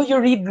 yeah, oh, you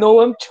read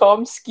Noam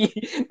Chomsky.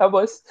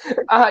 Tapos,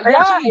 I yeah,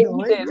 actually I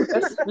read don't. it.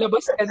 Tapos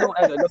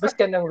labas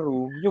ka ng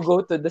room, you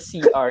go to the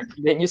CR,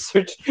 then you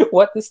search,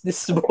 what is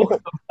this book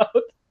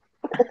about?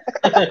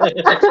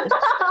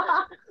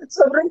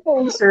 Sobrang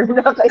poser,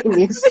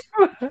 nakakainis.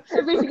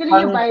 So basically,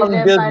 you pang, buy pang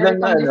them build para lang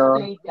na, no?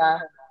 pang-display ka.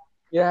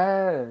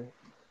 Yeah.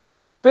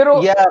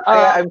 Pero, Yeah,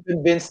 kaya I'm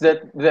convinced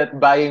that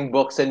buying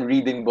books and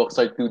reading books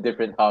are two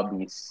different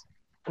hobbies.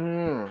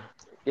 mm,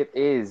 it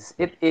is.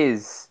 It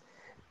is.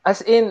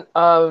 As in,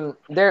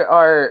 there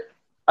are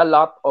a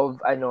lot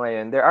of, ano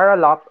ngayon, there are a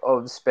lot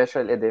of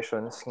special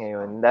editions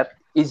ngayon that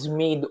is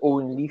made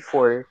only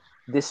for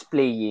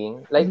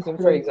displaying. Like, yung,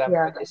 for Display,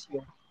 example, yeah. is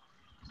yung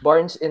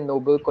Barnes and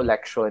Noble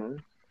collection.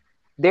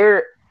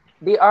 They're,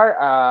 they are,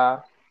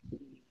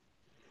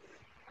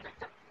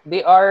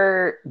 they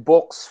are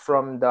books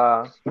from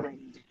the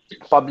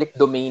public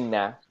domain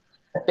na,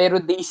 pero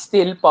they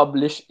still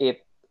publish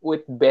it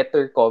with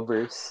better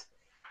covers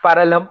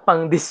para lang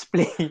pang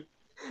display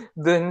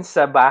dun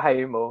sa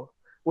bahay mo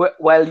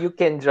while you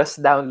can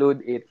just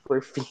download it for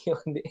free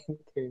on the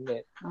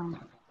internet. Um,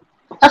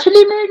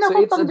 Actually, meron So ako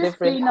it's a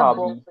pang-display different na book.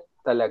 hobby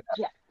talaga,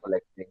 Yeah,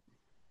 collecting.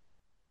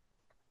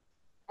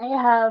 I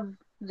have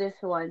this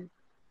one,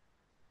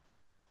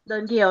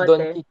 Don Don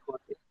Quixote.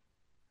 Quixote.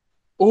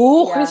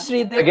 Oh, Yeah. Chris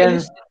Riddle Again,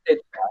 illustrated.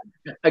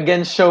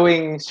 again,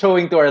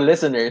 showing to our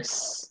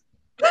listeners.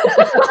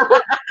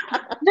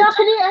 No,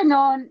 actually,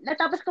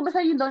 natapos ko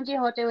basta yung Don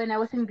Quixote when I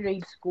was in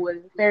grade school.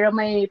 Pero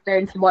my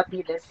parents bought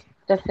me this.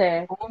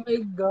 Kasi Oh my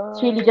it's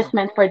really God. just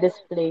meant for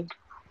display.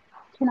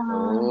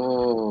 Tinahan.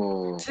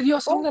 Oh.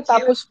 Seryosong Oh, cute.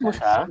 natapos mo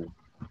siya?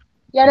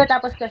 Yeah,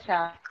 natapos ko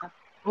siya.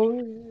 Oh.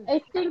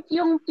 I think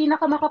yung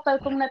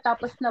pinakamakapal kong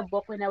natapos na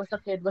book when I was a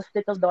kid was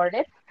Little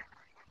Dorrit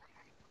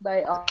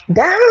by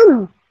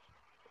Damn!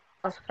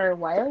 Oscar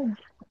Wilde.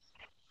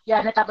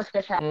 Yeah, natapos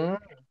ko siya. Mm.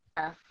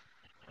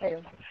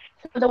 Ayun.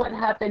 So, the what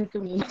happened to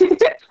me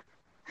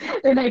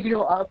when I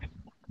grew up.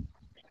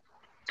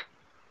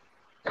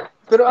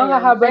 Pero ang Ayun.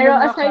 hahaba Pero ng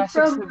mga aside classics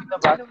from, na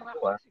binabasa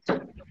ko, ah.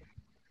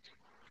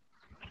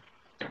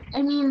 I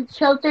mean,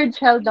 sheltered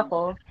child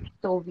ako,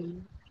 Toby.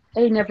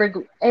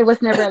 I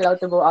was never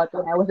allowed to go out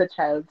when I was a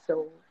child.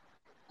 So,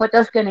 what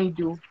else can I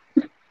do?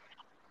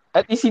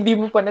 At least hindi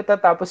mo pa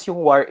natatapos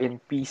yung War and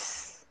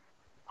Peace.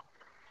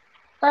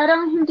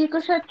 Parang hindi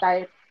ko siya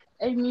type.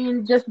 I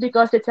mean, just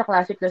because it's a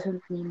classic doesn't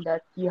mean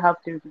that you have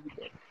to read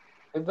it.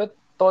 But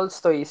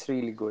Tolstoy is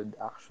really good,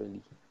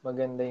 actually.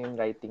 Maganda yung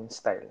writing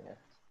style niya.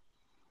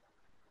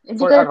 Hindi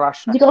For ko, a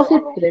Russian. hindi ko kasi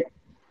trip.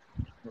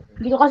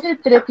 Hindi ko kasi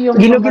trip yung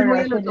mga Ginugol mo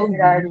yan Russian ng Toby.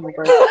 literary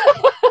works.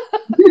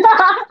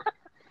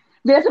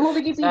 Binasa mo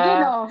Wikipedia, Ah,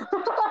 no?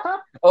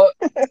 oh,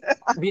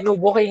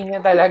 binubuking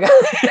niya talaga.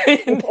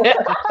 Hindi.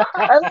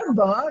 I love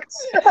dogs.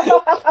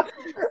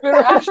 Pero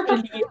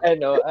actually,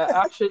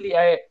 actually,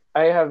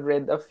 I have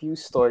read a few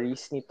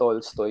stories ni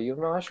Tolstoy.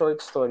 Yung mga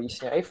short stories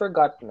niya. I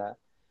forgot na.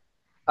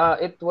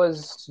 It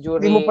was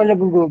Hindi mo pa during...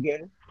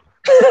 nag-google.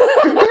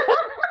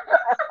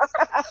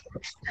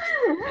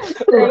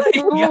 Like,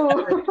 Oh my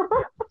God. ooh.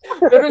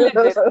 Pero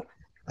legit,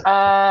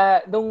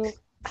 nung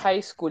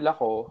high school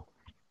ako,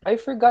 I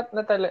forgot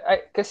na talaga,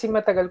 kasi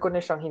matagal ko na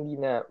siyang hindi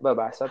na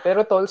babasa.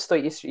 Pero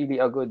Tolstoy is really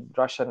a good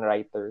Russian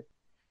writer.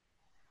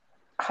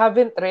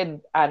 Haven't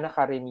read Anna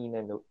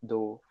Karenina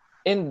though.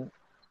 And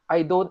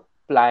I don't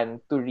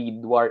plan to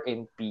read War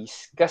and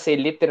Peace kasi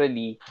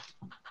literally,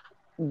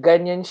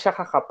 ganyan siya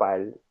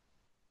kakapal,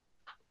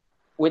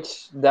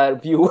 which the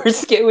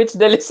viewers can, which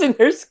the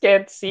listeners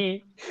can't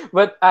see.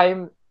 But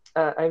I'm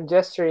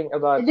gesturing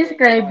about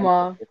Describe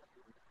mo.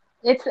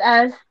 It's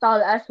as tall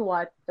as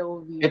what, It's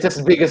Toby? as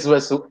big as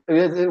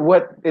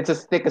what? It's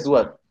as thick as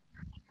what?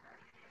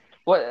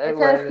 what It's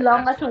as well,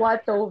 long as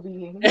what,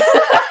 Toby?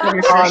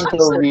 Come on,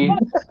 Toby.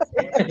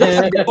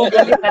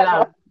 Google it na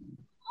lang.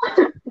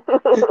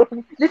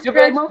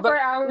 Describe mo But for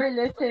our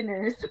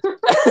listeners.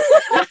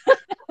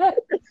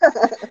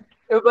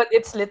 but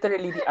it's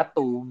literally the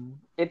atom.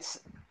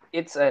 It's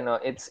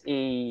a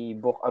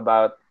book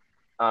about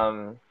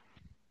um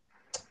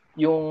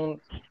yung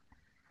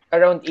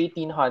around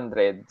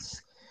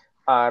 1800s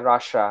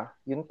Russia,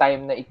 yung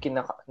time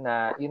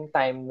yung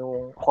time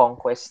nung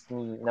conquest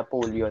ni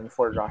Napoleon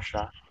for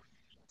Russia.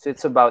 So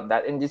it's about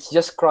that, and it's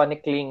just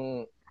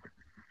chronicling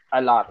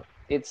a lot.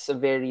 It's a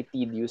very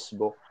tedious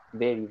book,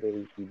 very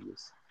very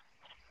tedious.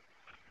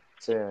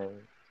 So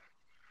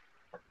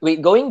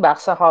wait, going back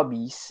sa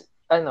hobbies,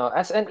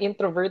 as an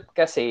introvert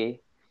kasi,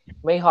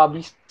 my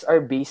hobbies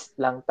are based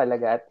lang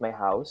talaga at my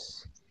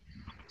house.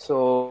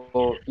 So,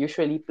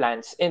 usually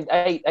plants. And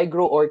I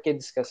grow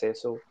orchids kasi.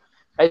 So,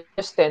 I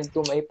just tend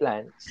to my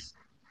plants,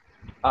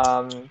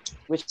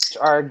 which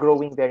are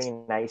growing very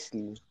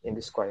nicely in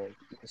this quarantine.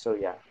 So,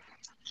 yeah.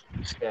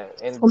 Yeah,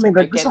 Oh and my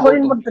I God, gusto can't ko go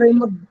rin to. mag-try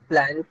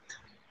mag-plant.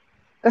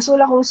 Kasi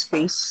wala akong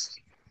space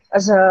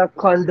as a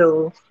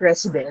condo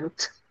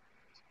resident.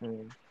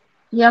 Mm,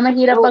 Yeah,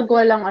 mahirap pag Though,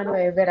 walang ano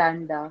eh,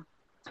 veranda.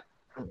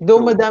 though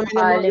true. madami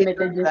namang indoor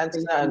Limited yung plants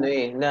space na ano mo.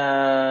 eh, na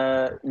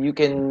you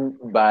can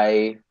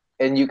buy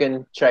and you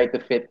can try to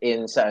fit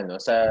in sa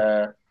ano, sa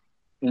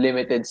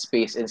limited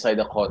space inside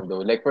a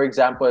condo. Like for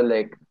example,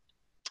 like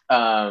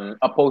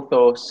a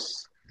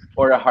pothos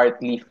or a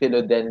heartleaf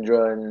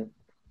philodendron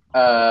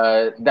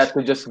that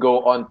would just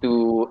go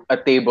onto a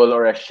table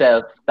or a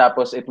shelf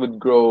tapos it would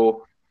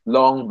grow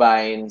long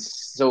vines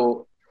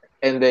so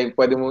and then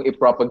pwede mong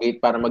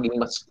i-propagate para maging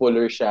mas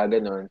fuller siya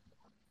ganun.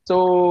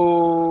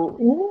 So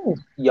Ooh.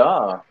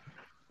 yeah.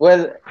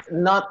 Well,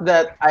 not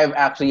that I've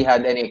actually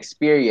had any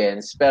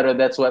experience, pero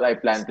that's what I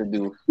plan to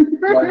do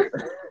once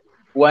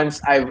once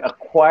I've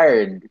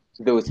acquired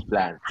those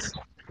plants.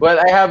 Well,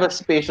 I have a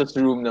spacious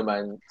room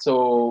naman.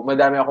 So,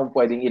 madami akong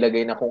pwedeng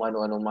ilagay na kung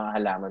ano-anong mga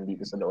halaman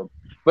dito sa loob.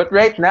 But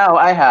right now,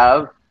 I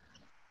have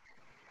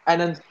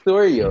an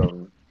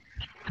anthurium.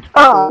 Which,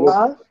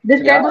 Ah,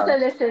 Describe mo yeah. sa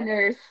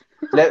listeners.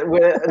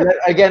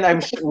 Again,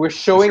 we're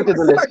showing to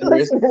the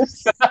sorry,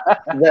 listeners listeners.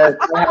 that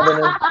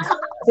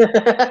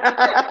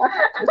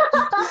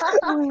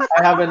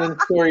I have an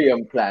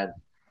anthurium plant.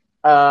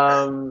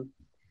 Um,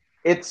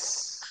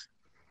 it's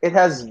it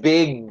has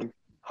big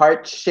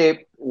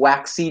heart-shaped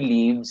waxy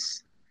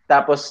leaves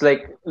tapos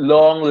like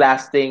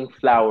long-lasting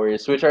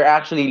flowers which are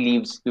actually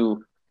leaves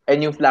too.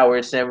 And yung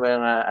flowers na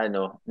mga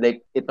ano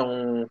like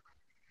itong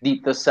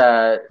dito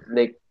sa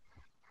like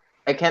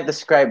I can't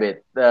describe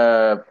it.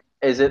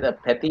 Is it a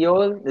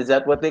petiole? Is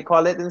that what they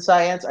call it in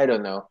science? I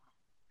don't know.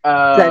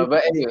 Plant.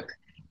 But anyway,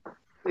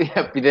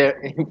 yeah, the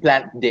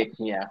plant dick,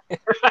 yeah.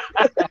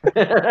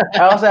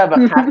 I also have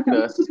a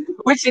cactus.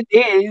 Which it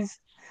is.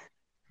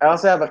 I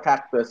also have a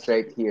cactus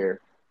right here,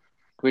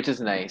 which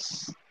is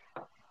nice.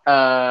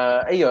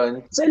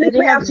 Ayun. So, Do like, they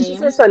may have access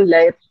sa names?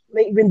 sunlight.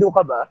 May window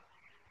ka ba?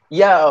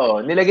 Yeah,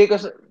 oh. Nilagay ko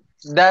sa,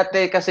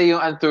 dati kasi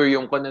yung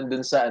anthurium ko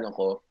nandun sa ano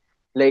ko.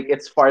 Like,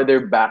 it's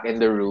farther back in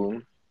the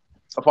room.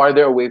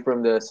 Farther away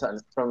from the sun,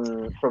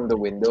 from the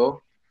window.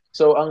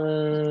 So,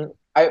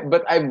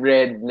 but I've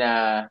read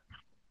na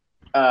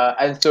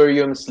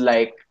anthuriums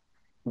like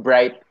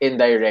bright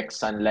indirect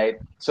sunlight.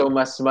 So,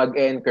 mas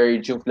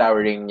mag-encourage yung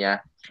flowering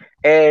niya.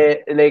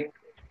 Like,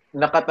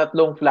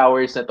 nakatatlong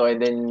flowers na to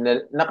and then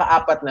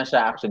nakaapat na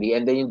siya actually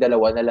and then yung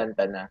dalawa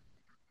nalanta na.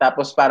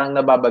 Tapos parang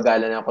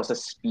nababagalan ako sa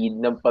speed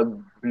ng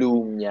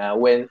pag-bloom niya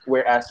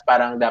whereas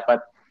parang dapat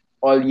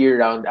all year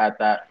round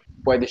ata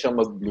pwede siyang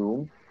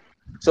mag-bloom.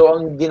 So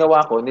ang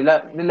ginawa ko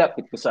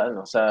nilapit ko sa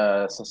ano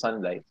sa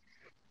sunlight.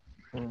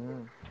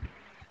 Mm.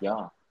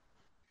 Yeah.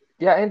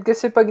 Yeah, and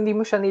kasi pag hindi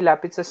mo siya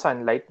nilapit sa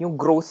sunlight, yung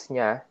growth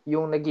niya,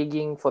 yung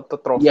nagiging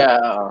phototrophic.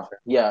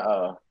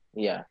 Yeah,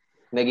 yeah.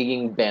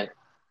 Nagiging bent.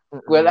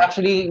 Well, Mm-mm.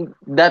 actually,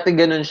 dati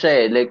ganun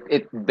siya eh. Like,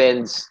 it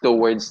bends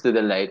towards to the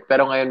light.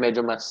 Pero ngayon,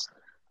 medyo mas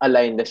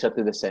aligned na siya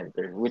to the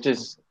center, which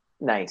is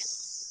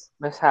nice.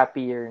 Mas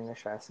happier na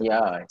siya sa Yeah,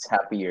 tingin. it's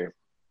happier.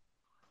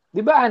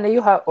 Di ba, Ana,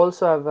 you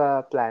also have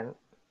a plant?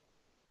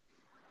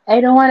 I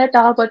don't want to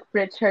talk about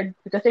Pritchard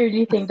because I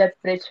really think that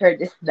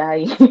Pritchard is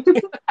dying.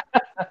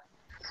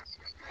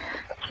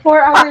 For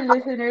our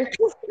listeners,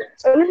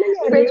 Ano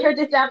nangyari? Pritchard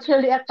is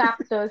actually a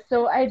cactus,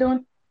 so I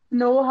don't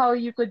know how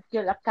you could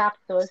kill a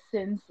cactus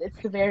since it's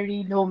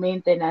very low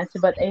maintenance,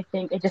 but I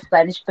think I just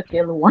managed to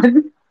kill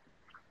one.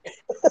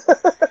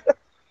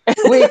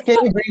 Wait,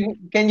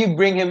 can you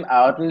bring him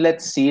out and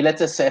let's see,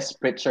 let's assess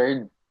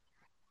Pritchard.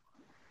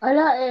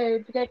 Wala eh,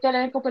 kaya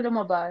kailangan ko pa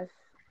lumabas.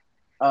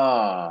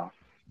 Ah,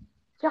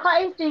 Tsaka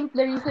I think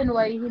the reason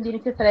why hindi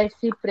nagtitry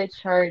si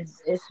Pritchard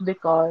is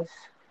because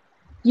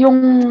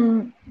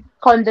yung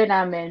condo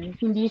namin,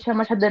 hindi siya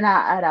masyado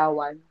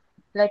naaarawan.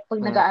 Like,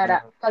 Mm-mm.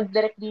 pag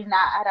directly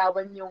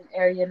naaarawan yung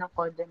area ng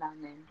condo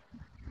namin,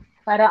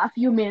 parang a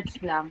few minutes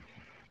lang,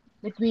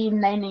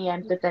 between 9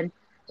 a.m. to 10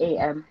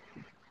 a.m.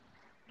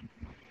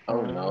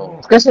 oh Mm. no.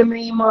 Kasi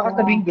may mga Yeah.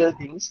 katabing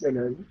buildings,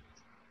 ganun.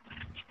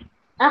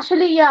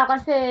 Actually, yeah,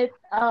 kasi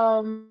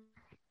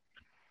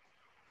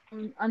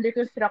under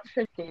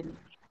construction din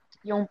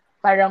yung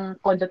parang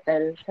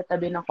condotel sa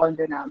tabi ng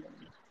condo namin.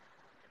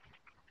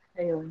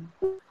 Ayun.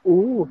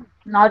 Ooh.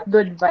 Not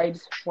good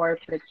vibes for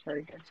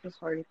Pritchard. I'm so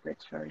sorry,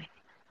 Pritchard.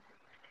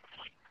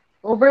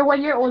 Over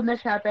 1 year old na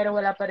siya, pero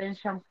wala pa rin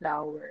siyang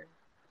flower.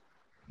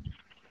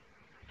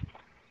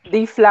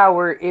 They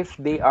flower if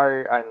they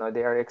are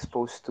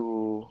exposed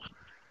to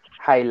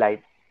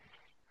highlight.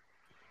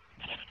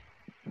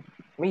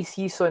 May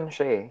season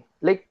siya eh.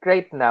 Like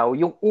right now,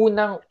 yung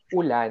unang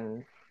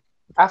ulan,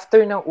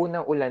 after ng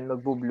unang ulan,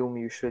 magbo-bloom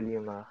usually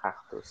yung mga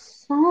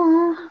cactus.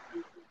 Ah,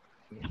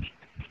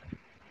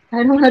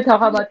 I don't want to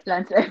talk about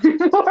plants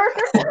anymore.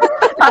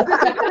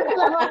 Nagsistress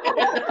lang ako.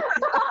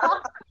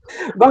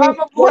 Baka Wait,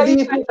 mabuhay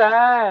pa siya.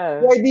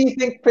 why do you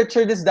think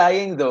Pritchard is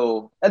dying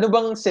though? Ano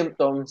bang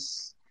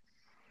symptoms?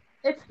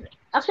 It's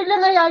actually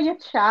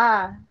nangayayat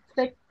siya. It's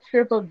like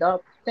shriveled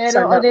up.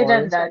 Pero Sana other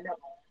than all. that,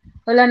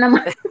 wala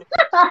naman.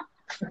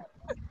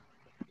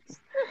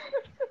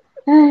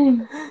 Ay,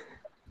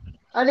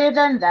 other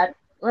than that,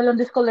 walang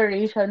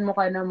discoloration,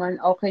 mukha naman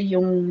okay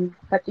yung,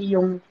 pati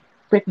yung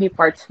prickly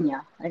parts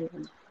niya.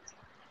 Ayun.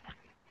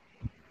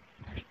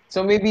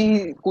 So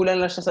maybe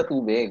kulang lang siya sa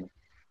tubig.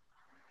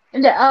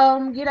 Hindi,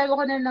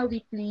 ginagawa ko na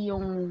weekly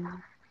yung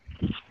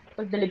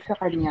pagdalig sa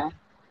kanya.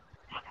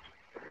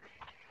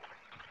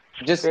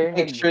 Just Pero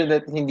make sure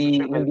that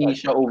hindi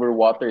siya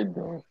overwatered.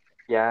 No?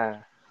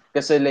 yeah.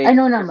 Kasi like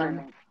Ano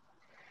naman?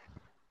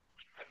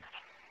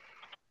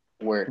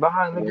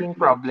 Baka work naging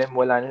lang. problem,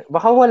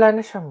 baka wala na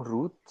siyang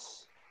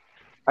roots.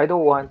 I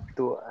don't want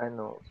to,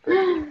 but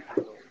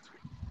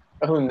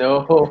Oh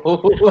no.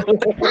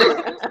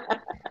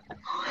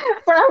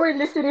 For our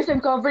listeners, I'm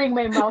covering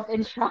my mouth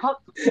in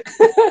shock.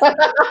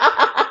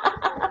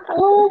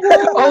 Oh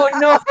oh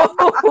no!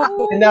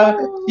 And now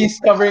no! she's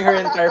covering her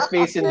entire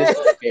face in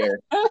despair.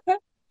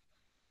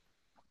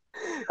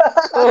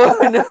 oh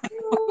no!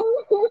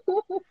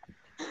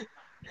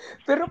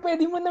 Pero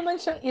pwede mo naman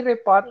siyang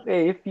i-repot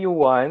if you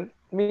want.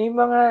 May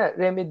mga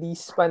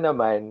remedies pa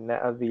naman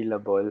na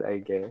available, I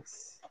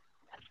guess.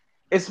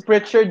 Is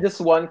Pritchard just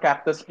one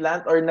cactus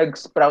plant or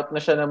nag-sprout na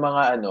siya ng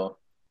mga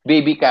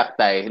baby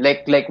cacti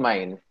like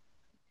mine?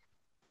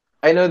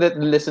 I know that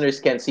the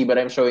listeners can't see but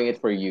I'm showing it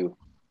for you.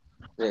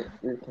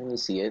 Can you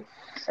see it?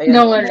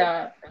 No, Ayan. wala.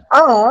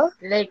 Ah,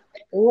 Like,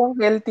 Oh, ang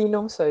healthy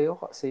nung sa'yo,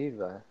 save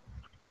ah.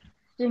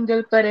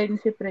 single pa rin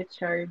si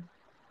Pritchard.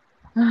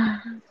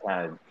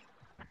 Sad.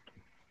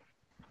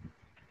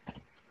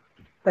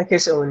 like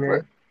his For,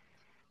 owner.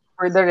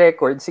 for the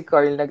record, si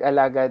Carl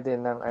nag-alaga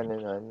din ng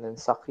ng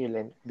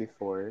succulent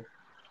before.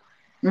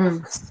 Mm.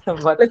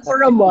 Like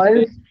for a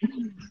month.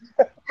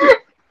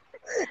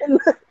 In,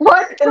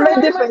 What? in For my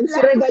 1 month defense,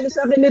 si lang? regalo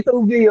sa akin ni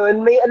Toby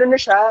yun, may ano na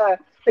siya.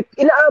 Like,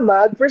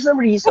 inaamag for some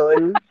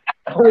reason.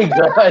 Oh my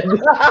god.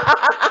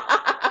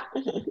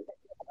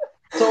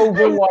 So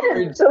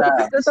overwatered So,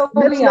 siya. that's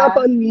Toby, not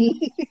ah. on me.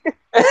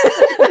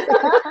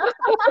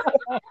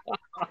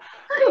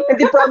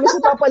 Hindi promise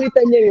na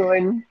papalitan niya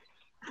yun.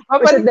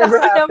 Which it Papalitan never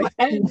ko naman.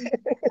 happened.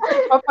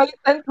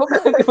 Papalitan ko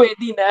pag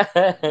pwede na.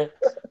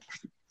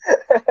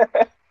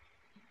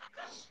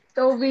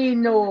 Toby,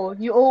 no.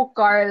 You owe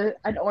Carl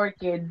an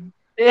orchid.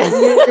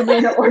 Bigyan mo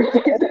yan ng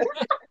orchid.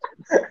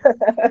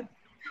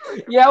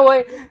 yeah,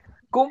 why?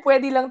 Kung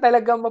pwede lang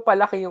talaga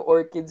mapalaki yung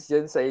orchids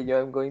dyan sa inyo,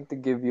 I'm going to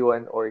give you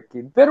an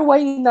orchid. Pero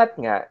why not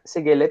nga?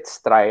 Sige, let's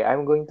try.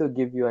 I'm going to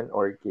give you an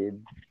orchid.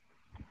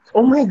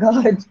 Oh my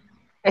God.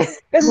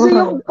 Kasi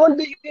yung condo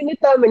unit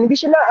namin, hindi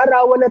siya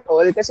naaarawan at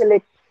all. Kasi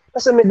like,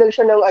 nasa middle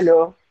siya ng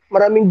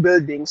maraming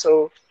building.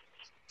 So,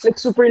 like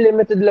super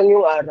limited lang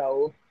yung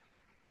araw.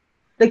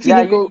 Like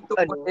Yeah, feeling you ko, need to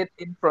put it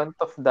in front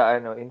of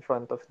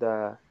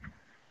the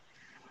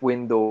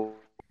window.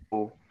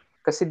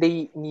 Kasi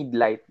they need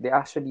light. They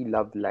actually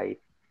love light.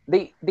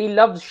 They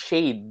love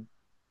shade,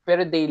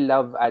 pero they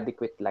love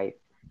adequate light.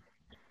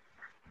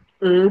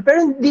 pero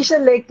hindi siya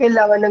like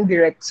kailangan ng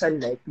direct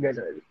sunlight,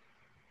 gano'n.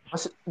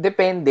 Mas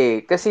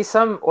depende kasi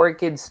some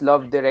orchids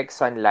love direct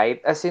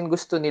sunlight, as in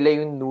gusto nila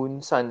yung noon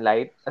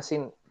sunlight, as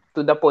in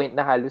to the point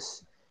na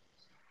halos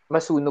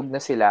masunog na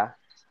sila.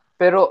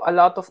 Pero a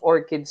lot of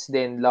orchids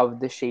din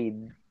love the shade.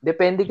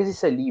 Depende kasi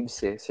sa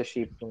leaves sa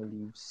shape ng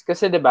leaves.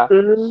 Kasi 'di ba,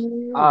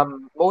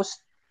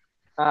 most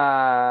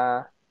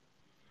uh,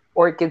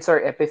 orchids are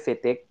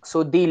epiphytic,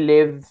 so they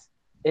live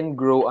and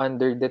grow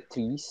under the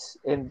trees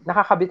and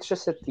nakakabit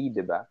siya sa tree,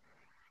 'di ba?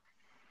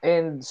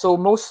 And so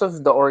most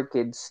of the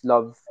orchids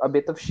love a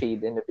bit of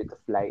shade and a bit of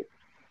light.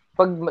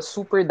 Pag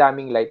super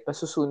daming light,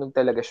 masusunog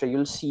talaga siya.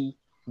 You'll see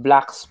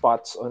black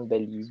spots on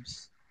the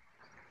leaves.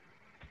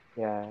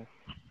 Yeah.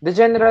 The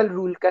general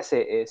rule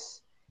kasi is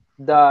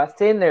the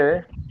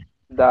thinner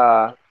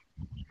the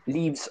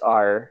leaves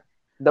are,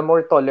 the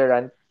more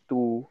tolerant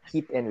to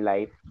heat and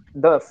light.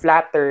 The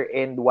flatter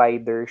and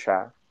wider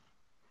siya,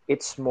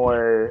 it's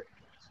more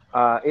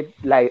it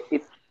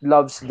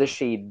loves the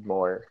shade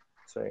more.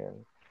 So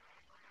yun.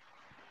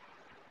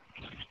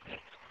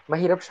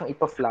 Mahirap siyang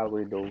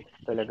ipa-flower though.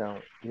 Talagang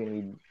you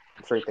need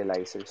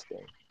fertilizers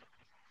din.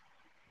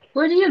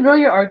 Where do you grow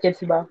your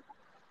orchids ba?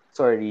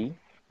 Sorry.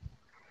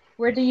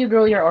 Where do you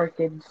grow your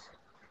orchids?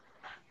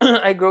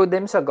 I grow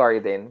them sa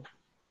garden.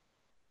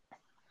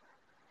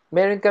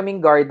 Meron kaming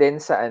garden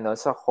sa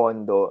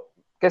condo.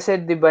 Kasi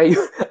 'di ba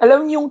yung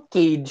alam yung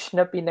cage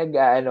na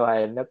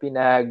pinag-aanohan, na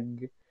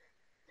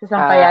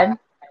Sasampayan?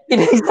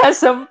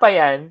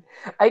 pinagsasampayan,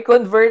 I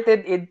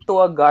converted it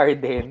to a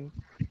garden.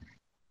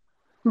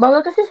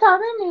 Bawal kasi sa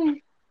amin eh.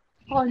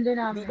 Condo Hindi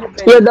namin. ka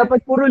Yeah, pwede. dapat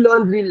puro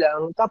laundry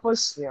lang.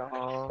 Tapos, Yeah.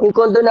 yung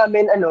condo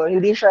namin,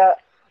 hindi siya,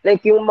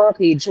 like yung mga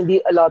cage,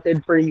 hindi allotted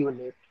per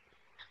unit.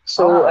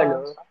 So,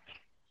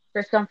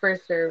 First come,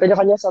 first serve.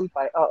 kanya-kanya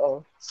sampay.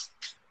 Oo.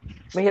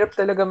 Mahirap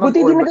talaga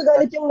Buti hindi mag-organize.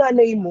 nagagalit yung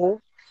nanay mo.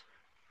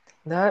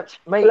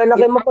 May Wala na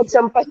kayong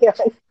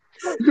mapagsampayan.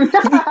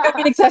 hindi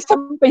kami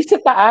nagsasampay sa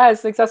taas.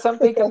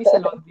 Nagsasampay kami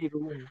sa laundry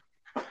room.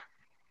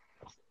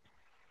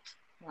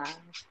 Wow.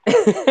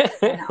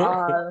 And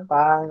all.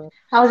 Pang.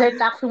 How's our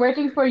tax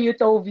working for you,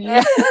 Toby?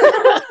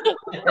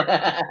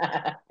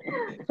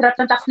 Sarap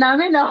ng tax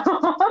namin, no?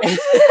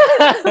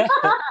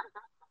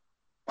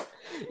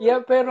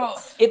 Yeah, pero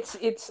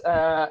it's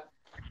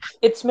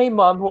my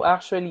mom who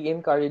actually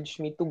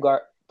encouraged me to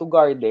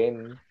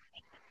garden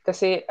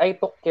kasi I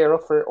took care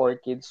of her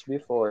orchids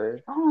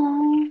before.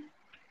 Oh.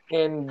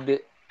 And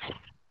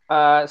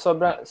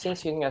sobrang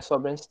since yun nga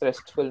sobrang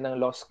stressful ng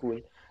law school,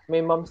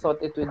 my mom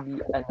thought it would be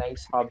a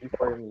nice hobby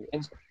for me.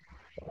 And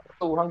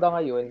so hanggang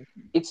ngayon,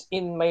 it's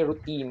in my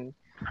routine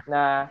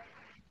na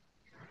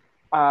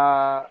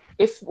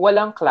if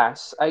walang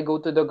class, I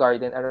go to the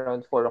garden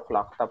around 4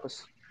 o'clock.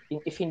 Tapos,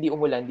 if hindi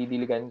umulan,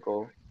 didiligan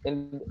ko.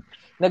 And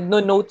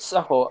nagno-notes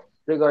ako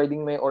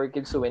regarding my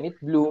orchids. So when it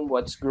bloom,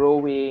 what's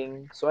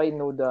growing. So Oo. I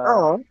know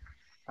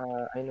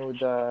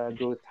the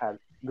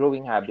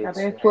growing habits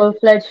Sabi, niya.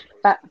 full-fledged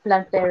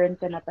plant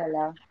parent ka na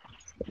pala.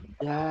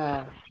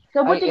 Yeah,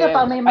 So, I buti ka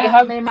pa, am. I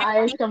have may 50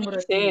 maayos kang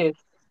pieces. routine.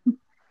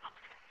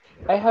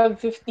 I have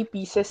 50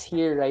 pieces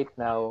here right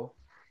now.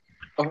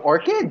 Of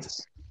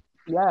orchids.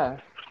 Yeah,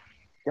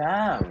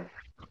 Damn.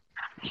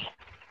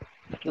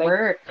 like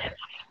Work.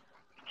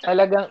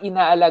 talagang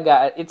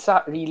inaalagaan. It's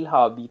a real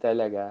hobby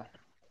talaga.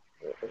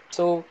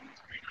 So,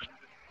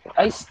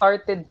 I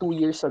started 2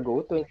 years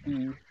ago,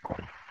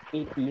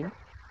 2018,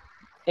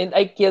 and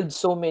I killed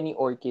so many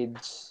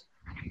orchids.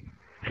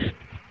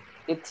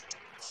 It's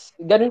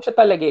ganun siya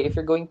talaga eh. If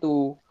you're going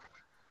to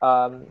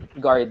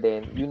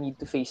garden, you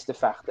need to face the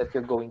fact that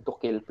you're going to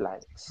kill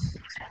plants.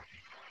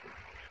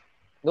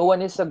 No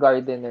one is a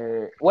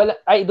gardener. Well,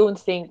 I don't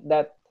think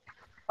that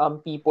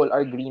people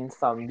are green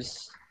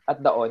thumbs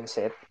at the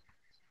onset.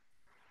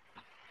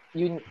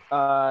 You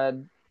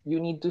you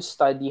need to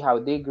study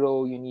how they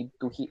grow. You need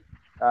to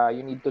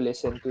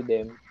listen to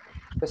them.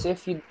 Because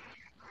if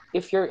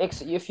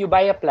you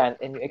buy a plant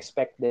and you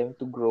expect them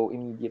to grow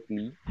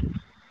immediately,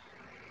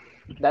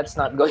 that's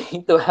not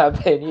going to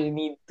happen. You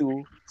need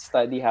to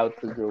study how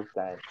to grow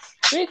plants.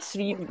 But it's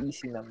really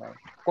easy naman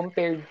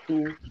compared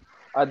to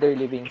other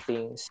living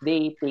things.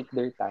 They take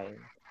their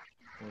time.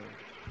 Mm.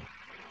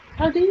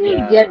 How do you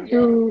Yeah. get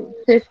to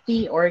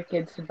 50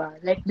 orchids ba?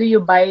 Like, do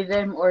you buy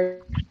them or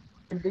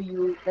do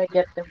you like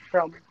get them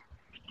from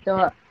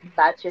the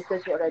batches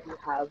that you already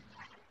have?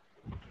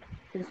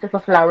 Since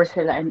nagpa-flower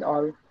sila and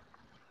all.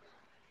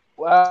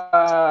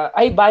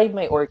 I buy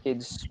my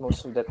orchids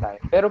most of the time.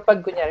 Pero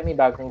pag kunyari may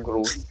bagong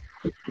growth,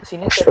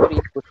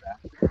 sineseparate ko siya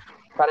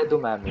para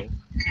dumami.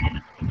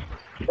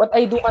 What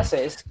I do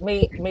kasi is,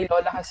 may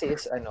lola kasi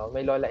is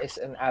may lola is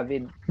an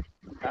avid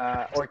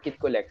orchid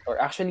collector.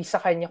 Actually,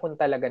 sa kanya kung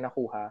talaga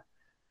nakuha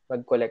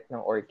mag-collect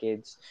ng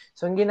orchids.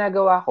 So, ang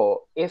ginagawa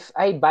ko, if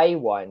I buy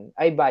one,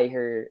 I buy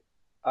her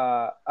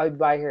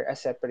a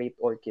separate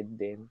orchid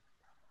din.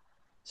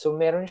 So,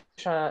 meron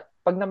siya,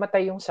 pag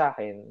namatay yung sa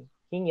akin,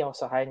 hingi ako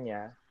sa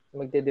kanya,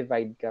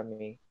 magde-divide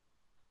kami.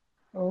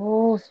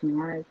 Oh,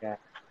 smart. Yeah.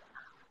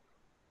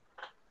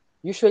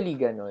 Usually,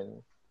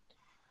 ganun.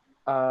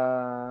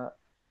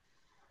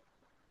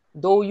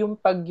 Though yung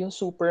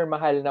super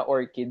mahal na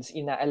orchids,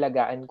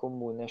 inaalagaan ko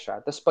muna siya.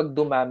 Tapos pag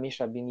dumami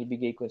siya,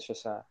 binibigay ko siya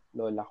sa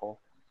lola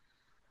ko.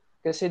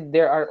 Kasi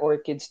there are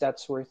orchids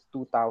that's worth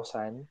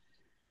 2,000.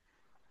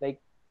 Like,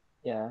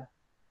 yeah.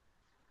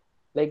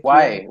 Like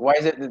Why?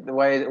 Why is it?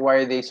 Why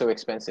are they so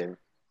expensive?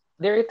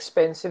 they're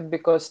expensive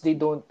because they're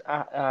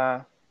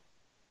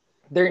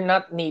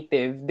not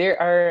native. They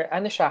are,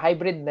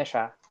 hybrid na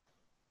siya.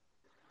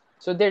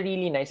 So they're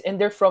really nice. And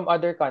they're from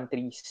other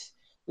countries.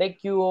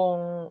 Like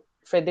yung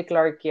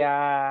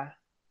Frediclarkia,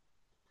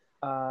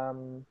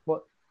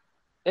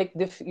 like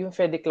yung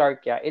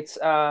Frediclarkia,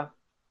 it's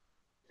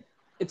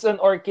an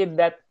orchid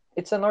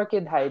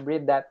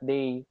hybrid that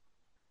they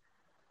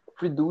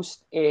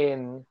produced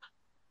in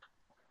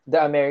the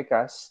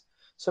Americas.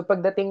 So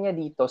pagdating niya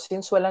dito,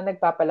 since wala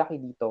nagpapalaki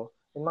dito,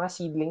 yung mga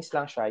seedlings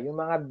lang siya, yung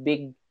mga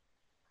big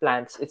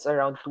plants, it's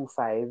around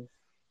 2.5.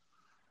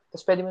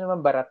 Tapos pwede mo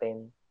naman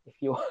baratin if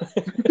you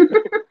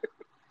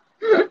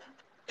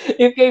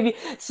if maybe,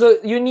 so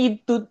you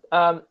need to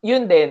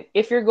yun din,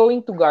 if you're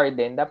going to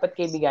garden, dapat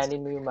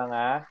kaibiganin mo yung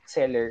mga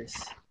sellers.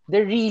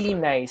 They're really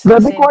nice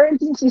Grabe, kasi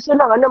quarantine season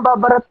na nga,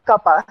 nababarat ka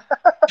pa.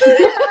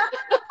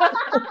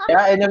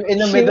 Yeah, in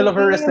the middle of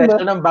a Shame.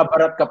 recession, ang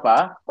babarat ka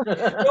pa.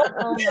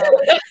 Oh, nga.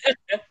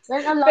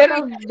 Like, a lot pero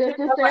of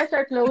businesses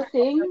are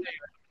closing.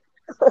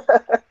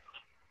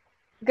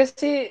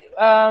 kasi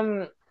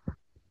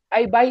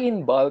I buy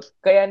in bulk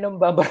kaya nung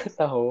babarat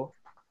ako.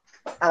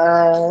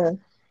 Ah,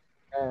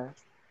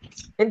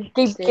 And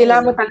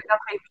kailangan mo Same. talaga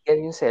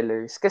kaibigan yung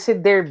sellers kasi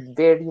they're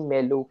very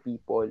mellow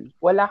people.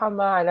 Wala kang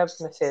mahanap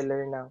na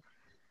seller ng,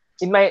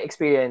 in my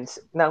experience,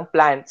 ng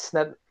plants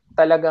na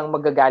talagang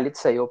magagalit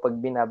sa'yo pag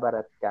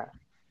binabarat ka.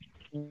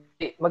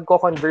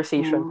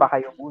 Magko-conversation pa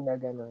kayo muna,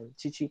 gano'n.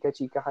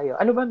 Chichika-chika kayo.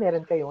 Ano ba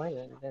meron kayo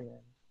ngayon?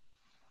 Ganun.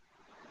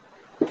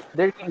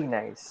 They're really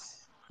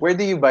nice. Where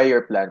do you buy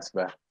your plants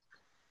ba?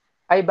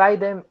 I buy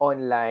them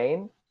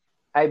online.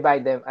 I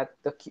buy them at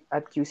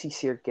QC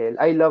Circle.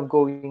 I love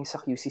going sa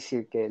QC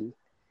Circle.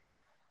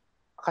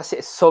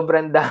 Kasi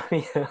sobrang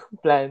dami ng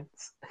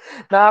plants.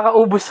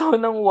 Nakakaubos ako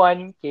ng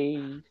 1K.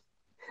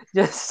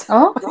 Just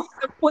Oh?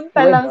 Punta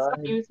Oh my lang sa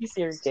God. QC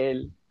Circle.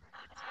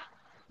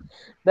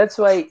 That's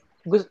why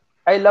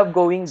I love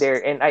going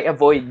there and I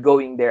avoid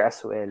going there as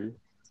well.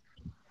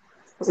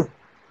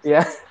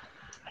 Yeah.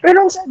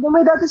 Pero ang sad,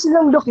 may dati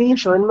silang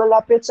location,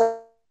 malapit sa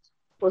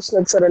campus, tapos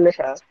nagsara na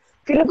siya.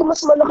 Feeling ko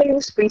mas malaki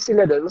yung space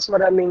nila doon, mas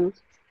maraming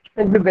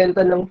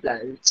nagbebenta ng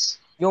plants.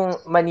 Yung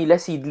Manila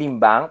Seedling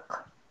Bank.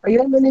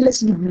 Ayun, Manila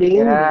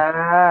Seedling.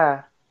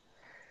 Yeah.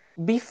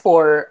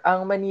 Before,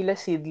 ang Manila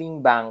Seedling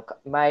Bank,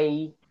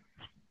 may,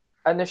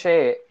 ano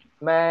siya eh,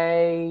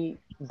 may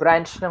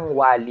branch ng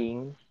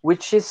Waling,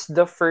 which is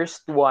the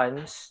first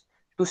ones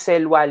to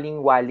sell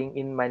Waling-Waling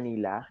in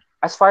Manila.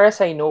 As far as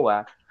I know,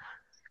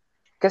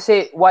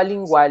 kasi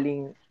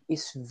Waling-Waling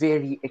is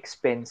very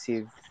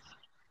expensive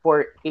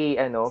for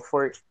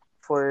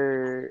for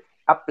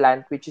a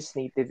plant which is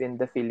native in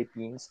the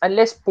Philippines.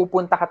 Unless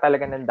pupunta ka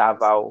talaga ng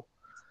Davao.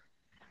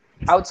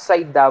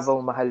 Outside Davao,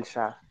 mahal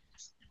siya.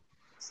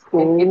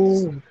 And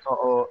it's, Oh.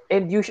 oo.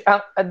 And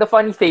the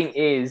funny thing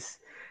is,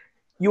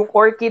 yung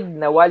orchid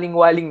na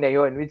waling-waling na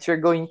yon, which you're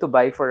going to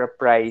buy for a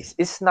price,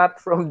 is not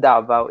from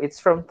Davao. It's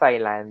from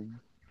Thailand.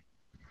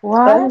 Ang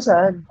What?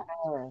 sad.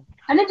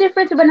 Ano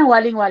difference ba ng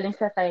waling-waling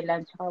sa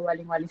Thailand tsaka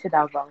waling-waling sa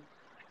Davao?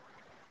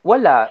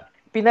 Wala.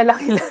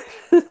 Pinalaki lang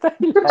sa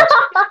Thailand.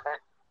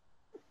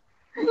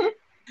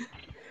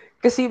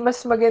 Kasi mas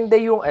maganda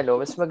yung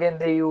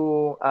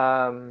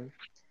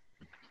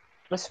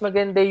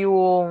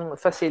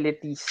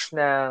facilities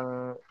ng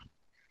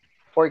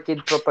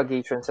orchid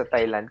propagation sa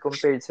Thailand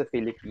compared sa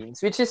Philippines.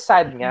 Which is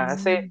sad nga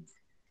kasi Mm.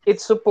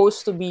 it's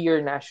supposed to be your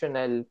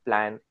national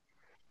plant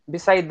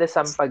beside the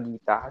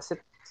Sampaguita. Kasi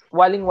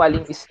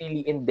waling-waling is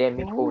really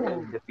endemic only Oh.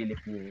 in the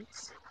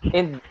Philippines.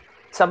 And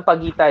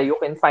Sampaguita, you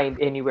can find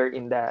anywhere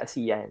in the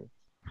ASEAN.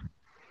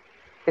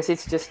 Kasi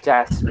it's just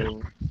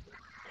jasmine.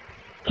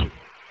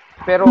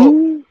 Pero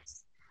Hmm.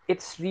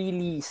 it's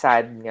really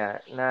sad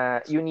nga na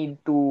you need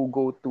to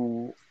go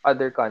to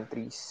other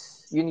countries.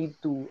 You need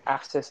to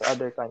access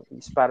other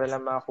countries para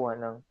lang makakuha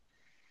ng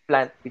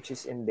plant which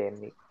is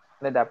endemic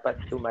na dapat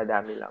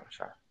dumadami lang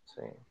siya.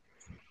 So, yun.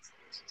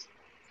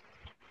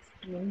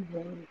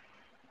 Amazing.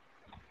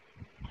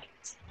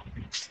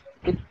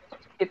 it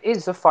it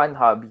is a fun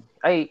hobby.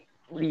 I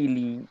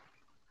really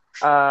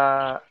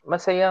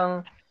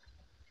masayang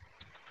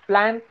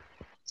plant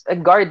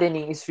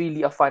gardening is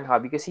really a fun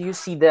hobby kasi you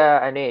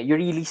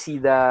really see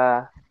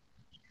the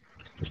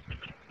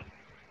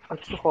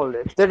what you call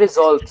it, the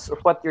results of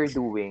what you're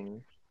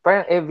doing.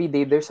 Parang every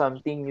day there's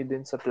something new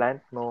dun sa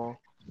plant mo.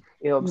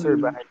 Mm.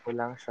 I-obserbahan mo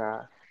lang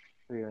siya.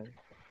 So, yun.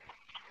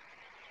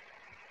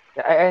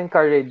 I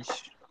encourage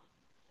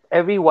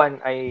everyone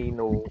I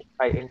know,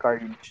 I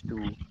encourage to,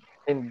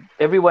 and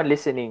everyone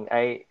listening,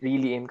 I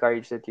really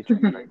encourage that you try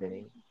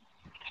gardening.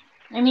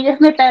 I mean, if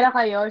may pera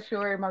kayo,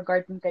 sure,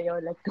 mag-garden kayo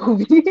like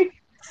Toby.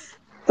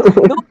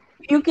 No,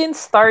 you can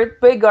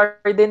start by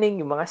gardening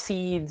yung mga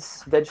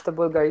seeds,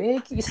 vegetable gardening.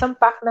 Isang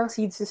pack ng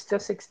seeds is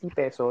just 60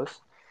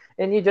 pesos.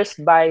 And you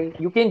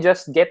can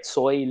just get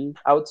soil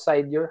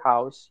outside your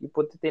house. You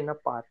put it in a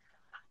pot.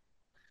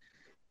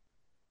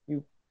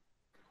 You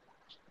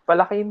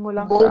palakihin mo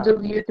lang Bold siya.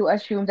 of you to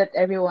assume that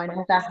everyone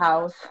has a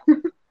house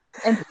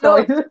and No,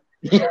 soil.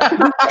 Yeah.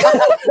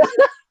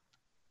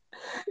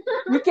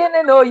 you can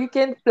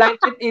plant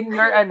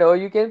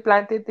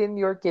it in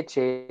your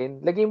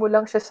kitchen. Lagay mo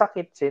lang siya sa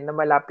kitchen na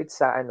malapit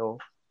sa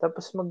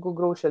tapos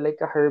mag-grow siya like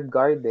a herb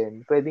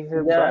garden. Pwedeng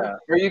herb garden.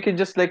 Yeah. Or you can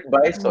just like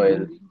buy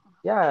soil Mm.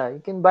 Yeah, you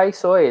can buy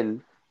soil.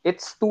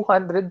 It's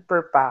 200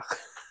 per pack.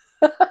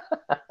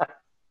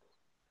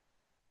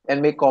 and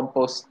make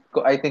compost.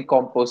 I think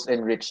compost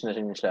enriched na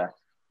rin siya.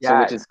 So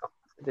Yeah, it's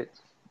composted.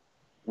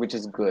 which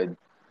is good.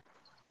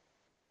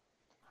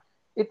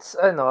 It's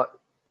but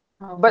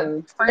Okay.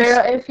 Pero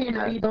first, if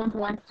you don't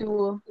want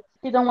to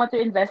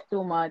invest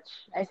too much,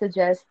 I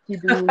suggest you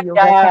do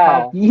yoga as a Yeah.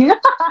 hobby.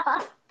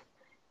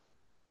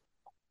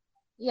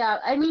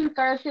 Yeah, I mean,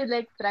 Carl should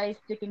like try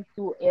sticking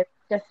to it.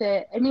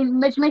 Kasi, I mean,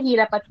 medyo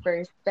mahirap at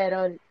first,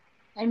 pero,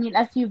 I mean,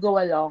 as you go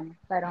along,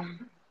 parang,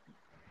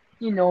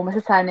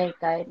 masasanay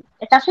ka.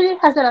 It actually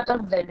has a lot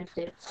of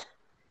benefits.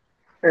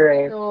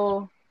 Right.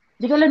 So,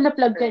 di ko lang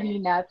na-plug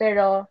kanina,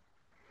 pero,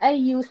 I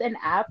use an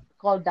app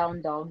called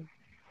Down Dog.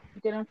 Hindi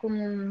ko lang kung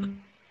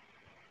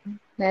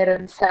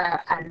meron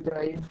sa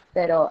Android,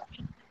 pero,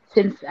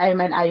 since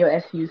I'm an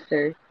iOS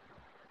user,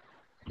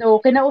 so,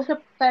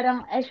 kinausap,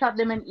 parang, I shot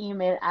them an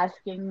email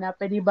asking na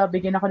pwede ba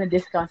bigyan ako ng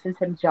discount since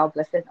I'm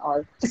jobless and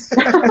all.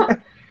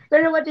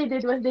 Pero what they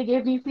did was they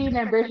gave me free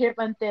membership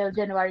until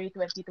January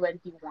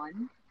 2021. So,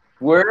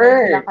 sila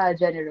Word. ka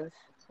generous.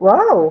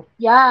 Wow.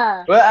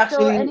 Yeah. Well, So,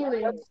 actually,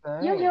 anyway, that's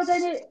yung yoga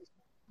nice. ni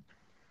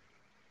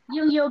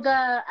yung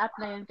yoga app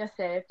na yun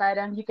kasi,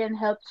 parang you can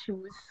help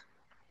choose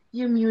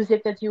yung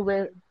music that you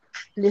will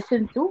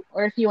listen to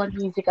or if you want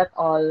music at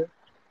all.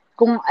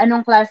 Kung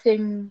anong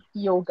klaseng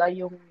yoga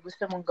yung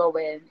gusto mong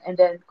gawin and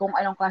then kung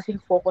anong klaseng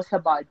focus sa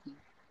body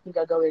yung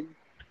gagawin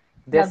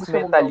na Death gusto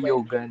mong metal gawin.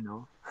 yoga, no?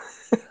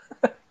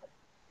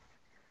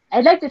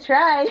 I'd like to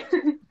try.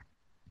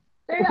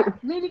 Pero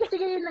maybe kasi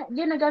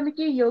ginagamit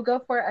ko yung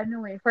yoga for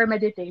for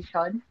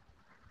meditation.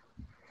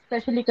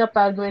 Especially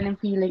kapag when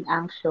I'm feeling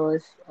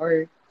anxious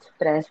or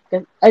stressed.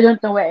 'Cause I don't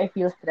know why I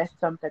feel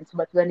stressed sometimes,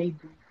 but when I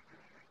do,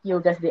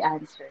 yoga's the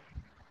answer.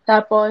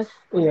 Tapos,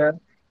 Yeah.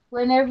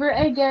 whenever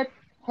I get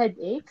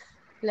headaches,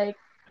 like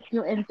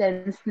yung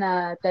intense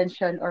na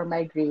tension or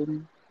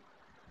migraine,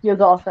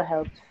 yoga also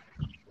helps.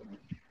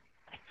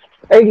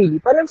 Ay,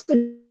 really? Parang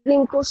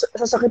feeling ko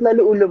sasakit na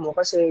ulo mo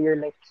kasi you're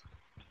like,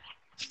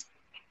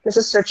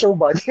 nasa-stretch yung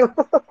body mo.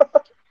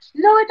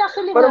 No, it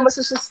actually Parang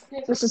helps.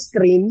 Like,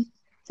 nasa-strain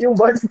yung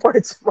body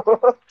parts mo.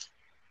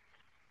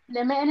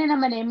 may ano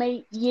naman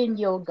may yin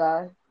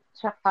yoga.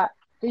 Tsaka,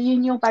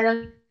 yun yung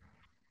parang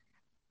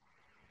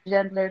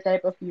gentler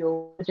type of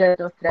yoga,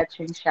 gentle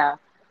stretching siya.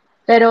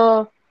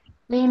 Pero,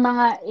 may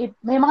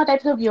mga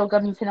types of yoga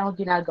minsan ako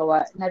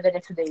ginagawa na the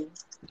next day.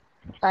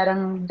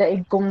 Parang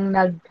daig kong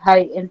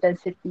nag-high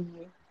intensity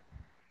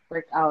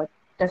workout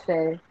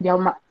kasi di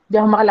ako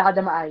makalakad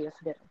na maayos.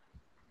 Ganun.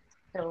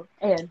 So,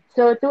 ayan.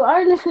 So, to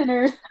our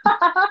listeners,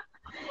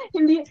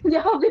 hindi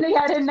ako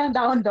binayaran ng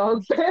down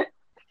dog.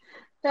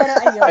 Pero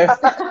ayun.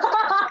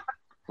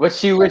 But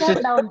she Shout out wishes,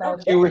 down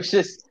dog.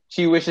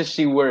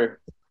 she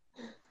were.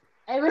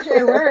 I wish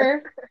I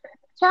were.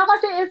 Tsaka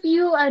kasi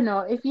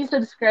if you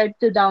subscribe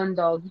to Down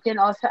Dog, you can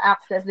also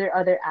access their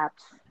other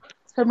apps.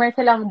 So, meron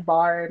silang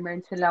bar,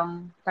 meron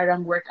silang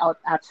parang workout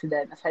apps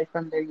din, aside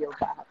from their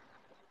yoga app.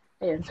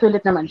 Ayun,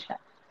 sulit naman siya.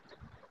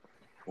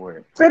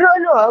 Were. Pero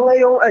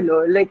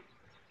ngayong like,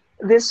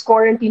 this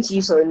quarantine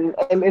season,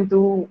 I'm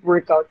into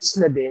workouts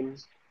na din.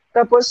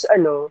 Tapos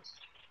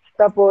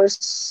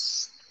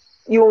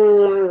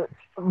yung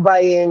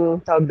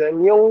tawag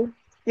doon,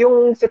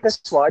 yung fitness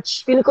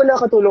watch, feeling ko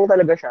nakatulong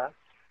talaga siya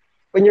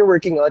when you're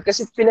working out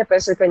kasi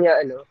pinapesa ka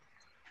niya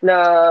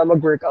na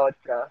mag-workout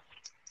ka.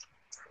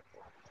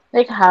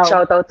 Like how?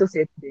 Shout out to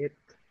Fitbit.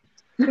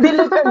 Hindi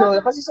like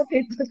kasi sa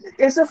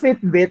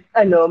Fitbit,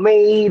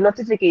 may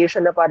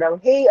notification na parang,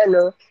 hey,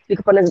 hindi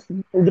ka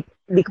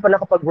pa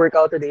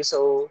nakapag-workout today,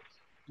 so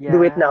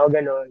do it now,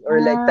 ganon. Or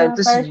like, time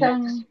to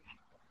Parang sleep.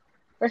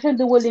 siyang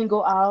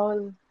Duolingo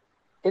owl.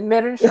 And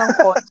meron siyang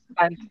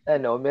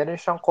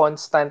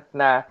constant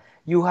na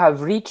you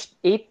have reached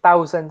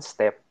 8,000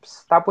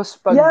 steps. Tapos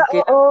pag Yeah,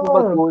 kailangan mo oo.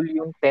 mag-goal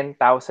yung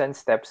 10,000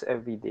 steps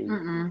every day.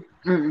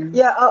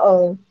 Yeah,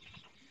 oo.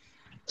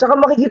 Tsaka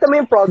makikita mo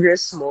yung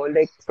progress mo.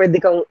 Like,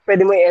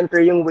 pwede mo i-enter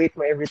yung weight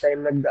mo every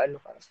time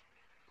nagdaano ka.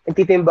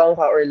 Nagtitimbang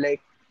ka or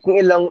like, kung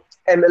ilang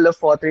ml of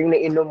water yung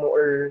nainom mo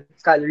or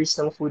calories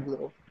ng food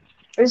mo.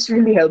 It's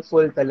really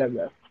helpful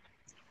talaga.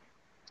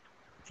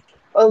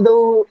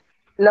 Although,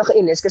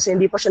 nakainis kasi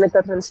hindi pa siya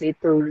nagta-translate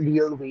to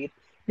real weight.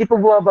 Hindi pa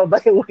bumababa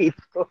yung weight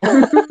ko.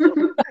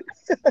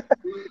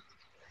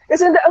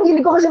 Kasi ang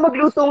hilig ko kasi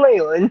magluto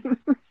ngayon.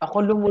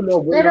 Ako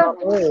lumulobo Pero, lang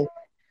ako eh.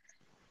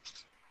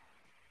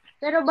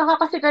 pero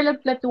baka kasi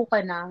plateau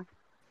ka na.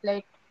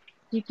 Like,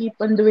 you keep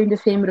on doing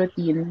the same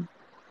routine.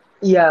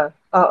 Yeah,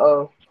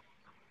 oo.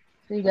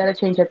 So, you gotta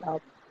change it up.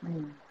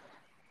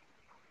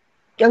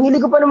 Ang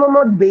hilig ko pa naman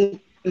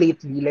mag-bake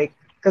lately. Like,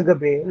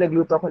 kagabi,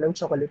 nagluto ako ng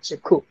chocolate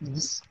chip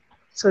cookies.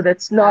 So,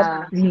 that's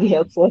not really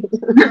helpful.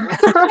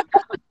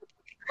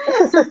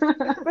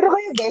 Pero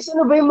kayo guys,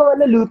 ano ba yung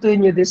mga naluto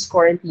niyo this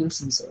quarantine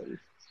season?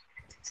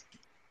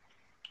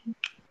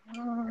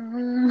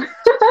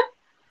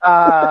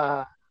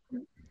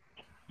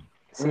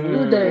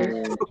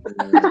 Noodles.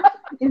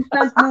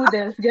 Instant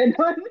noodles,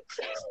 ganon.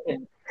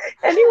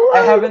 Anyone?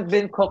 I haven't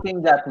been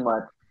cooking that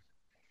much.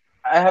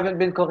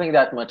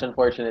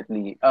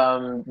 Unfortunately.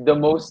 The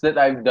most that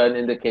I've done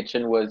in the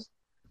kitchen was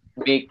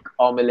make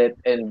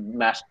omelette and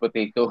mashed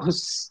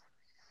potatoes.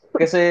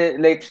 Kasi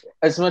like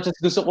as much as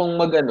gusto kong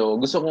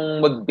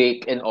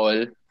mag-bake and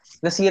all,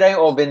 nasira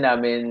yung oven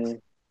namin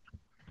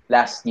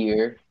last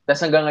year. Tapos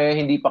hanggang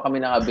ngayon hindi pa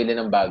kami nakabili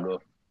ng bago.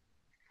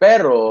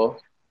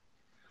 Pero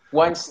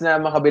once na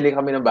makabili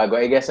kami ng bago,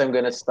 I guess I'm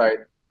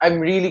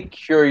really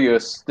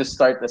curious to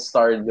start a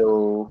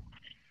sourdough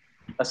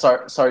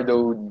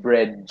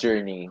bread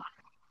journey.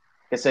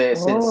 Kasi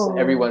since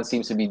everyone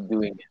seems to be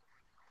doing it.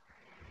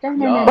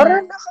 Yeah.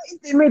 Parang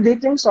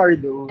naka-intimidate yung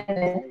sourdough.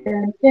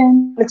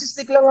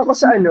 Nagsistick lang ako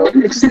sa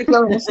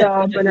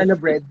banana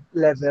bread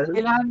level.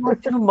 Kailangan mo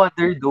yung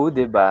mother dough,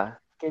 di ba?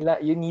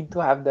 You need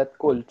to have that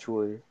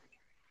culture.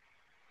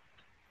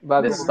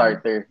 The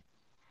starter.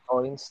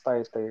 Yung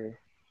starter.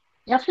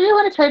 Actually, I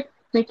want to try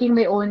making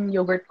my own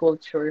yogurt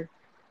culture.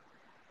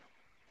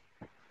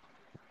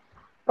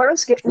 Parang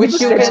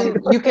Which you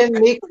can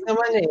make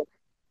naman eh.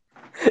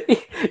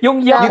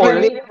 Yung You can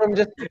Yakult. make from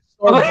just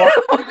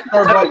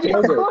store-bought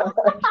yogurt.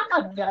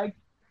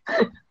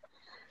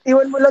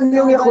 Iwan mo lang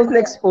yung Yakult na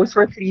expose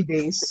for 3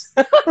 days.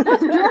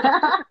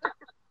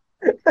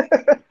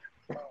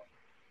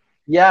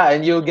 Yeah,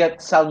 and you'll get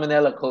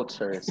salmonella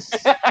cultures.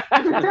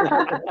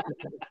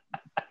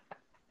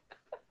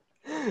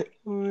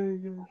 Oh my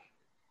God.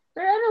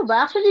 Pero ano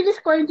ba? Actually,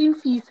 this quarantine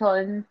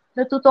season,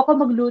 natuto ko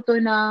magluto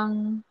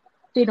ng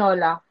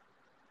tinola.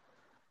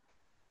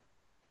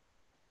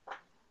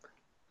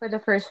 For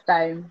the first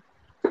time.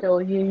 So,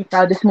 yun yung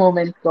proudest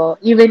moment ko.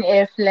 Even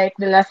if, like,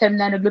 the last time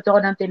na nagluto ko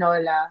ng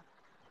tinola,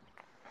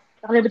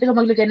 nakalimutan ko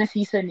maglagay ng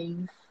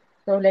seasonings.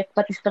 So, like,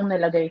 patis lang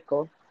nalagay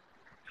ko.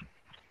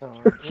 Oo.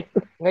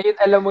 Ngayon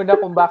alam mo na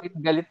kung bakit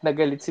galit na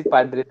galit si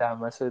Padre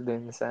Damaso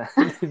dun sa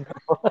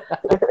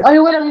Ay,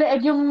 walang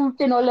leeg yung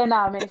tinola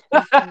namin,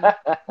 sticky.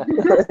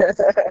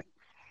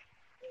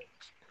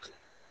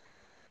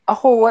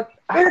 Ako,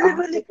 Pero di ang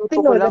ba like, niluto ko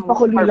tinola, lang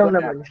pakulo lang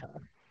carbonara. naman siya.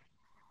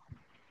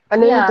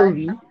 Ano yung Yeah.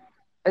 tuwi?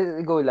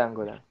 Go lang.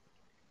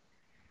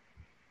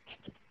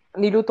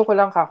 Niluto ko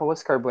lang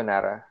kakos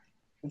carbonara.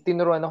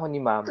 Tinuruan ako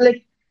ni mama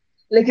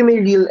Like yung may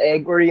real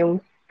egg or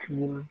yung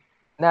cream.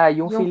 na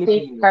yung Yung fake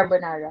Filipino,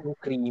 carbonara. yung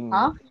cream.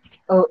 Huh?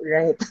 Oh,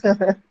 right.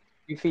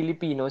 Yung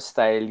Filipino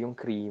style, yung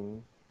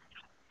cream.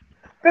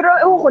 Pero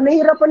ewan ko,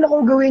 nahihirapan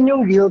akong gawin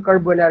yung real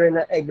carbonara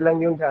na egg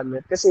lang yung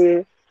gamit.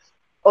 Kasi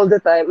all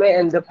the time, I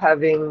end up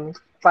having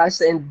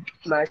fast and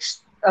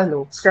mashed,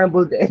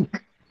 scrambled egg.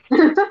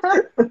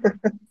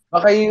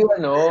 Baka you,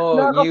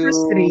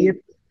 Nakaka-frustrate.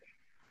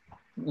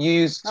 you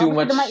use too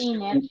Masyado much.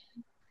 mainit.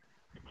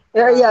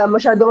 Yeah,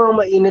 masyado nga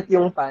mainit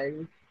yung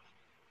pan.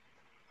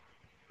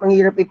 Ang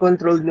hirap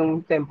i-control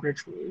yung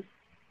temperature.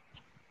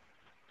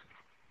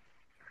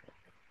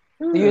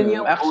 Yun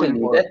yung Actually,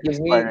 goal mo. that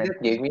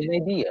gave me an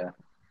idea.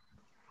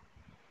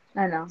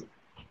 Ano?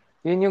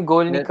 Yun yung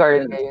goal ni That-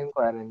 Carl that- ngayon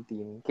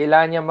quarantine.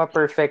 Kailangan niya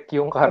ma-perfect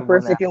yung carbonara.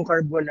 Perfect yung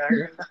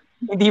carbonara.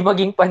 Hindi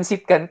maging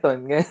pansit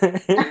canton.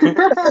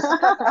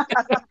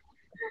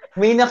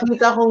 May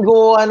nakita akong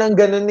gawa ng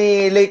ganun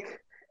eh.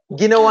 Like,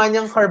 ginawa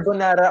niyang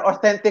carbonara,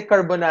 authentic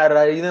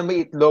carbonara, yun na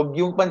may itlog,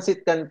 yung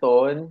pancit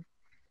canton.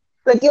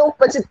 Like yung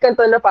pancit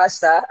canton na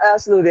pasta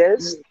as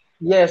noodles.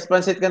 Yes,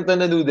 pancit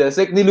canton na noodles.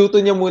 Like, niluto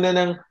niya muna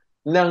ng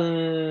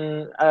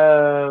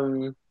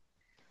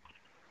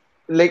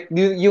like,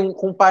 yung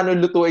kung paano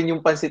lutuin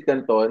yung pancit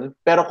canton,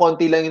 pero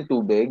konti lang yung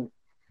tubig.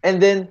 And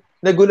then,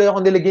 nagulat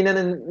ako nilagyan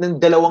na ng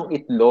dalawang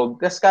itlog.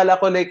 Tapos kala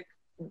ko like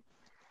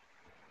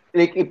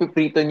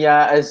ipiprito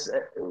niya as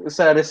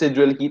sa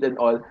residual heat and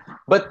all.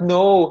 But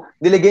no,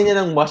 nilagyan niya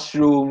ng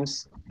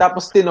mushrooms,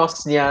 tapos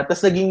tinos niya,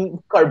 tapos naging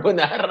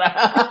carbonara.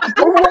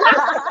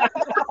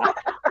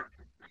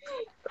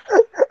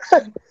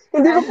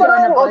 Hindi ba Actually, on a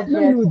parang off ng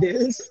budget.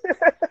 noodles?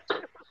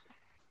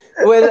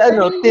 Well,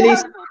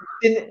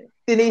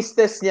 tinaste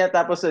test niya,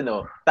 tapos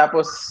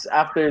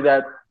after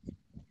that,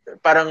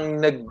 parang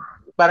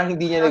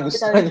hindi niya Hospital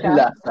nagustuhan yung siya.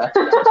 lasa.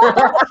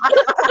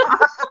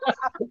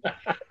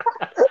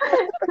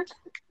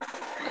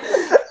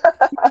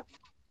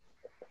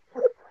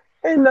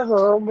 Ay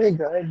nako, oh my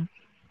God.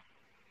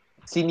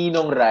 Si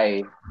Ninong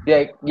Rai.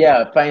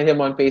 Yeah, find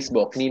him on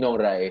Facebook, Ninong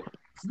Rai.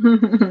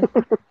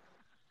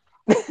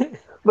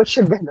 Ba't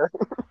siya ganun?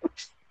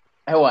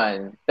 Ewan.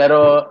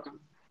 Pero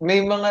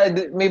may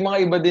mga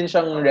iba din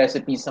siyang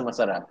recipes na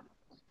masarap.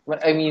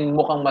 I mean,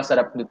 mukhang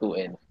masarap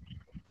lutuin.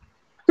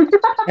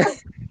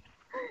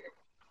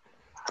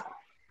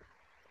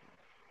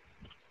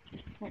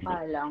 Mukha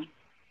lang.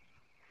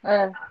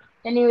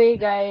 Anyway,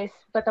 guys,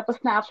 patapos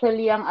na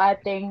actually ang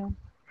ating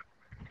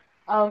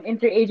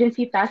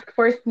interagency task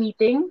force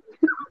meeting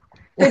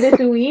for this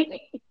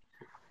week.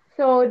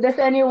 So, does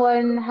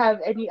anyone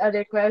have any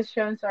other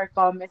questions or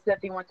comments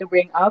that they want to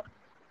bring up?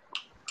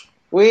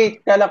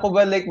 Wait, kala ko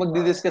ba like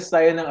magdi-discuss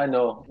tayo ng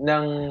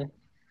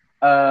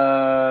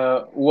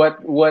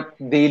what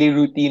daily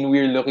routine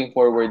we're looking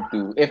forward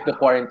to if the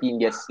quarantine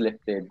gets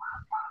lifted.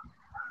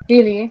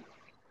 Really?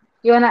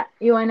 You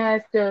wanna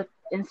still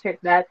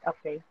insert that?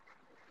 Okay.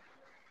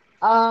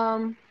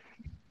 Um,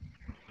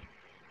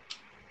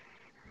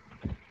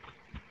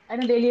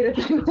 anong daily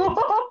routine mo?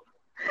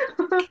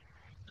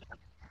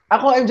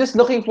 Ako, I'm just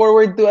looking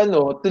forward to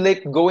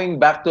like going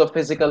back to a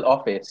physical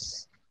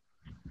office.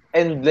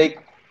 And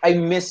like I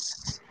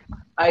miss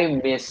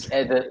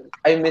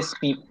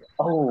people.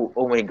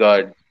 Oh my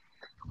god.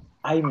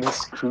 I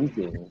miss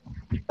cruising.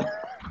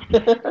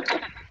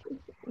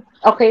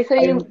 Okay, so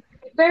I'm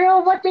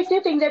pero what makes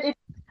you think that it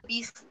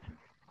be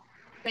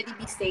already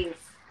be safe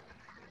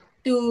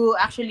to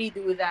actually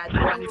do that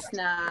once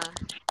na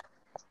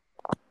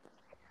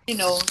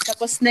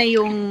tapos na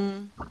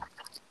yung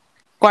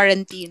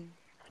quarantine?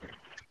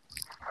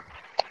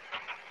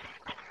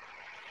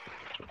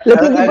 Like,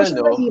 I, hindi I ba don't siya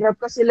know. mahirap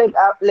kasi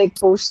like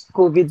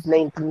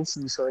post-COVID-19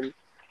 season,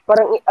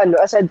 parang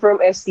aside from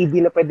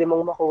STD na pwede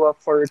mong makuha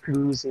for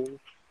cruising,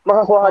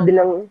 makakuha ka din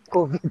ng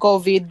COVID.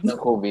 COVID. Ng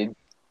COVID.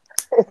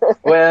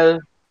 Well,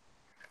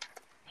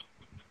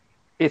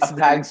 It's a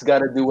fag's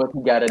gotta do what he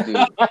gotta do.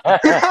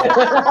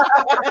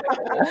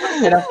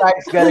 And a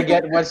fag's gotta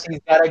get what she's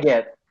gotta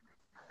get.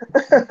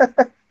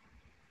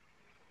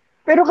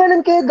 Pero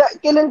kailan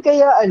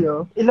kaya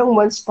ilang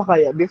months pa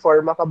kaya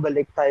before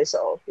makabalik tayo sa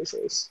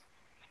offices?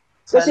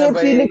 Kasi Sana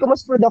feeling by ko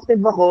mas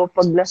productive ako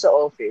pag nasa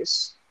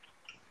office.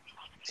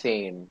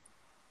 same.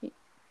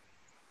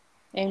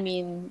 I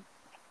mean,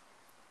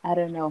 I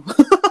don't know.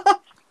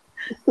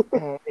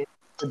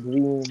 it's a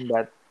dream,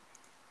 but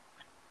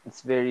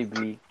it's very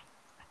bleak.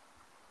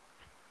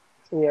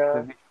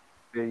 Yeah.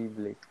 Very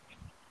bleak.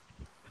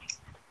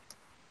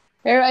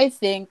 Pero I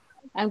think,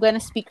 I'm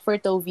gonna speak for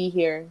Toby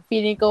here.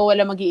 Feeling ko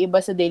wala mag-iiba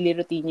sa daily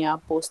routine niya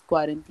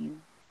post-quarantine.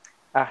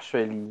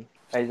 Actually,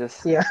 I just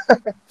Yeah.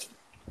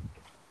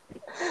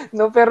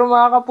 no, pero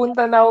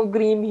makakapunta na ako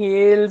Green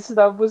Hills,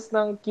 tapos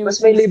ng Mas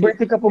QC may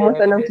liberty ka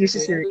pumunta ng QC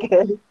Circle.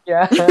 Circle.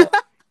 Yeah.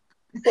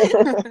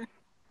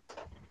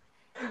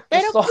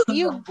 Pero Gusto ko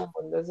you, nang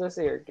pumunta sa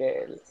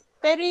Circle.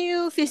 pero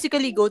you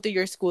physically go to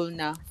your school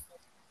na?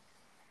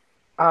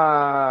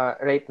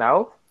 Right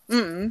now?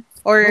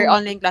 Or No,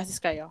 online classes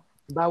kayo?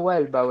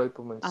 bawal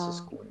pumunta sa Ah.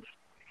 school.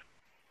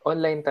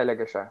 Online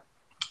talaga siya.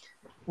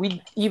 We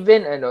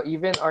even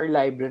our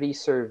library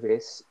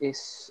service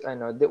is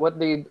what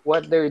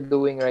they're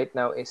doing right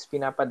now is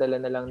pinapadala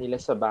na lang nila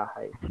sa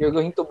bahay. You're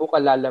going to book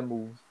a Lala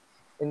Move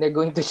and they're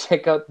going to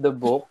check out the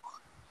book.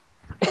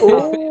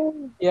 Oh.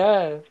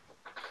 Yeah.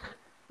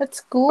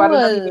 That's Para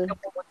lang hindi cool. ka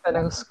pumunta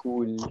ng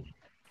school.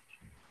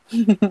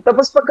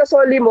 Tapos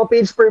pagkasoli mo,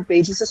 page per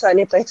page,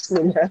 isa-sanitize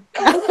nila.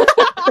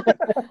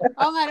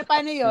 Oo nga,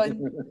 paano yun?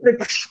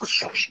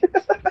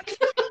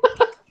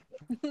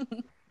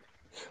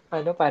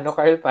 Paano,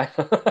 Carl? Paano?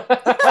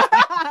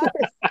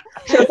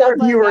 Shout our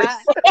Sample viewers. nga.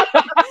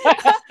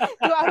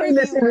 To our Our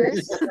listeners.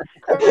 viewers.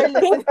 To our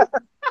listeners.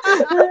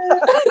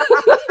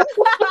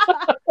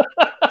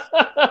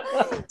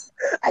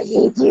 I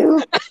hate you.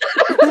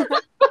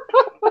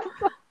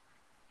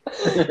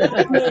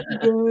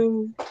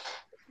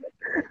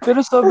 Pero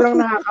sobrang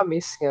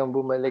nakakamiss nga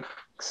bumalik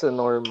sa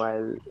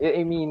normal.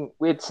 I mean,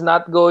 it's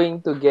not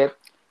going to get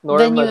The new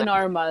normal.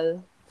 normal.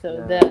 So,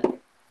 Yeah.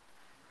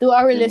 to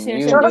our The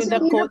listeners, new I'm Tsaka doing the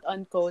kasi hirap-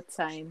 quote-unquote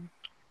sign.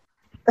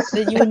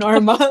 The new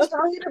normal.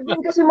 Ang hirap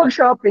din kasi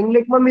mag-shopping,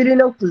 like mamili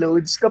ng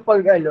clothes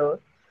kapag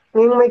ngayong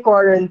may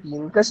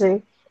quarantine.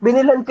 Kasi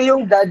binilan ko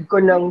yung dad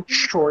ko ng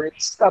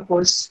shorts,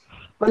 tapos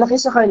malaki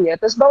sa kanya,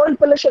 tapos bawal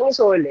pala siyang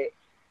isole.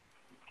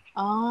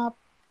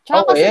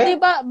 Tsaka kasi Okay.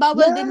 diba,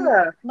 bawal din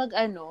Yeah.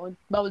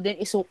 bawal din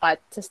isukat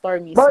sa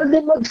store mismo. Bawal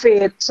din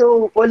mag-fit,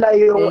 so wala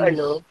yung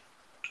Eh.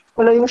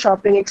 wala yung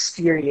shopping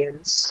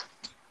experience.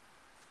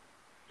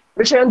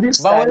 Which I Bawal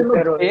understand,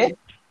 pero mag-fit?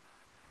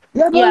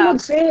 yeah, bawal Yeah.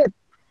 mag-fit.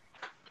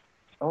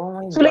 Oh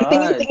my So like God.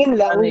 tingin-tingin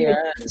lang Ano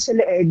yan? sa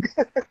leeg.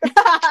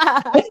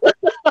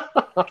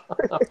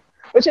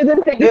 Which I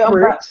don't think Eh, it ang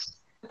works.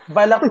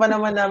 Balak pa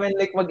naman namin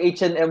like mag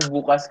H&M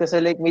bukas kasi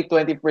like may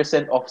 20%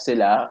 off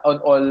sila on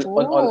all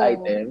Oh.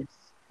 items.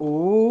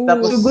 Ooh.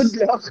 Tapos So good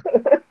luck.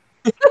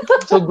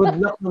 so good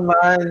luck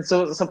naman.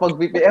 So sa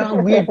pagpipili,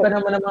 ang weird pa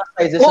naman ng mga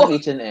sizes Oh. ng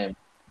H&M.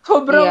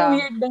 Sobrang Yeah.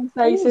 weird ng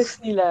sizes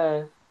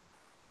nila.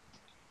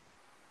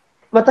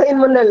 Matayin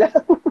mo na lang.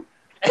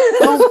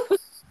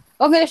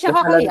 Meron siya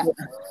Nakalagay-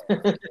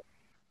 kakuya.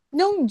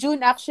 Nung June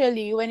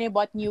actually, when I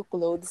bought new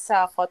clothes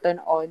sa Cotton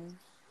On,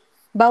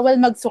 bawal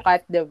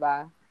magsukat,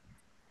 diba?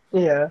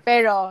 Yeah.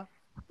 Pero,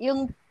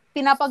 yung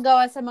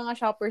pinapagawa sa mga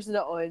shoppers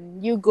doon,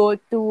 you go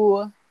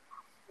to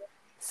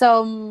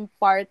some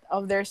part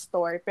of their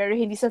store, pero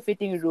hindi sa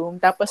fitting room.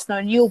 Tapos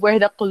nun, you wear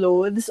the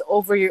clothes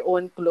over your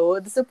own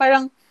clothes. So,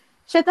 parang,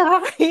 shit,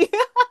 nakakaya.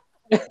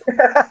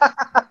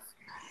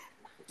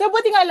 So,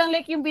 buti nga lang,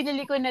 like, yung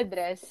binili ko na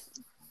dress,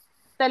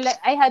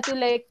 I had to,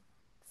 like,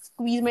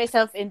 squeeze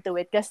myself into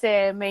it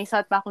kasi may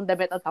suot pa akong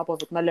damit on top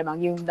of it. Malamang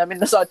yung damit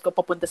na suot ko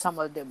papunta sa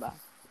mall, diba?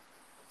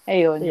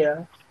 Ayun.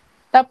 Yeah.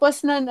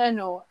 Tapos nun,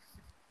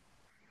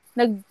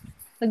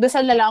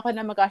 nagdasal na lang ako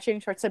na magkasya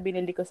yung shorts sa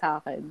binili ko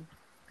sa akin.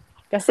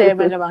 Kasi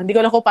malamang, hindi ko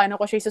alam kung paano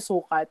ko siya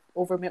isusukat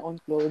over my own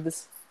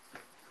clothes.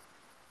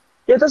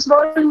 Yeah, tapos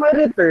bawal mo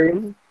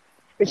return,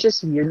 which is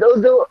weird.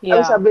 Although,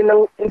 Yeah. ang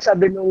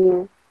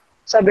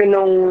sabi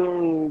nung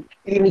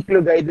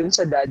Uniqlo guy dun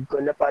sa dad ko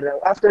na parang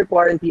after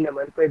quarantine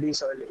naman, pwede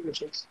isole,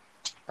 which is,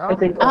 I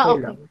think okay,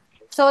 Okay. lang.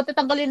 So,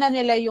 tatanggalin na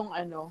nila yung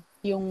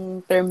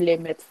yung term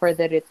limit for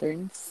the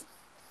returns.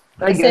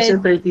 I Kasi- guess in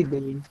 30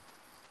 days.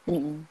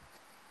 Mm-mm.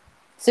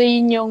 So,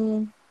 yun yung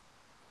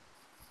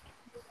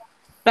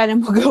plano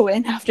mo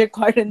gawin after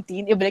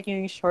quarantine. Ibalik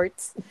yung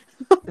shorts.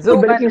 So,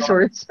 balik yung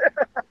shorts.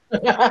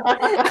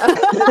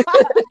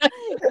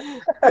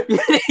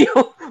 Yun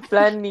yung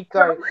plan ni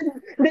Carl.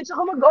 Hindi,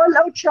 tsaka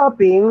mag-all-out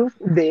shopping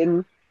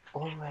din.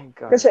 Oh my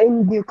God. Kasi I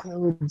need new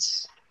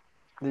clothes.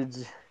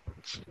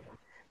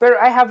 Pero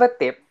I have a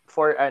tip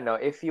for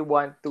if you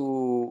want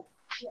to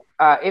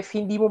if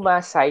hindi mo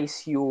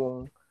ma-size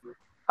yung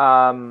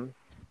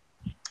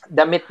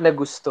damit na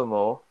gusto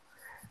mo,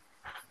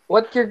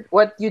 what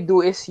you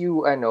do is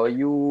you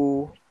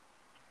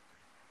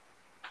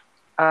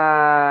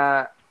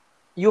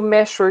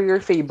measure your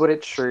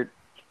favorite shirt,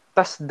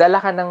 tas dala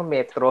ka ng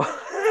metro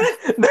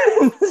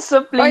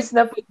sa place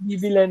na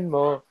pagbibilan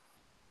mo.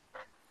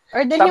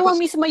 Or dali mo Tapos-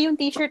 mismo yung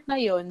t-shirt na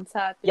yun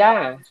sa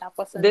Yeah.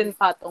 Tapos Then-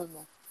 patong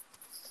mo.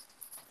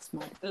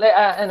 Smart. Like,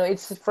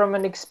 it's from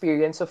an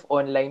experience of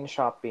online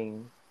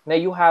shopping na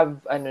you have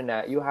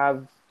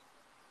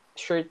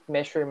shirt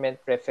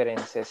measurement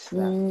preferences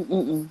na.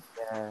 Mm-mm.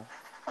 Yeah.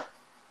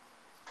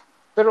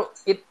 Pero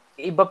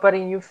iba pa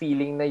rin yung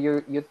feeling na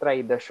you try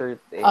the shirt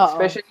eh. Oo.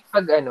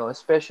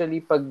 Especially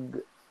pag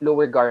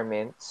lower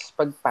garments,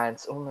 pag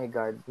pants, oh my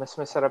God, mas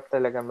masarap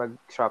talaga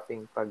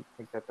mag-shopping pag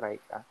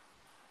nagta-try ka.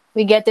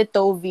 We get it,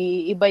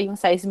 Toby. Iba yung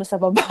size mo sa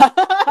baba.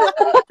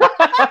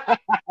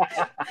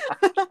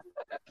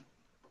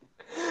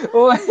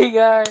 Oh my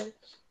God!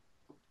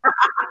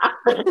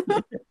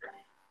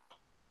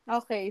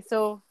 Okay,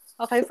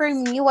 for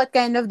me, what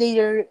kind of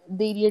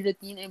daily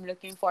routine I'm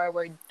looking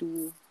forward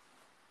to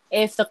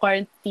if the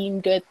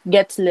quarantine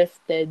gets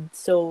lifted.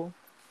 So,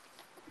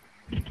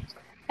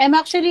 I'm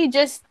actually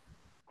just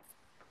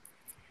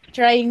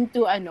trying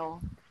to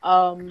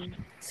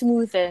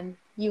smoothen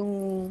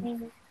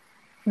yung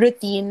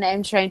routine na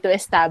I'm trying to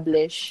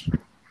establish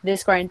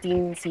this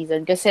quarantine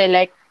season. Kasi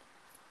like,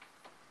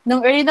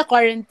 nung early na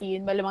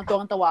quarantine, malamang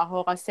tuwang-tawa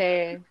ako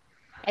kasi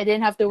I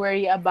didn't have to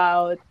worry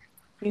about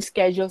yung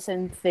schedules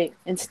and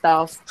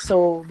stuff.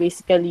 So,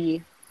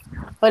 basically,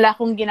 wala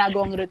akong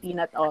ginagawang routine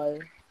at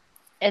all.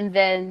 And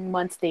then,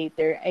 months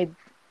later,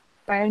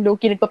 parang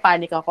low-key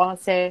nagpapanik ako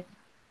kasi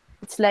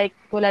it's like,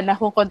 wala na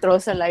akong control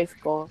sa life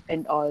ko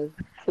and all.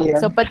 Yeah.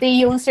 So,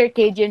 pati yung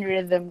circadian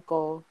rhythm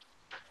ko,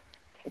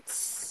 it's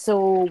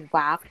so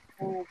whack.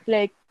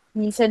 Like,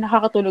 minsan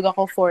nakakatulog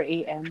ako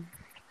 4 a.m.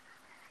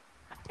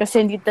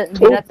 Kasi hindi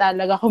na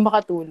talaga ako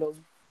makatulog.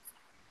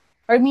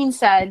 Or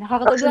minsan,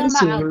 nakakatulog Actually, na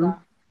maaga. same.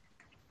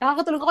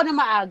 Nakakatulog ako na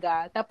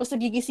maaga, tapos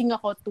nagigising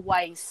ako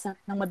twice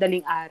ng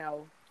madaling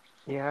araw.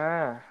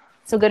 Yeah.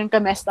 So, ganun ka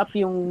messed up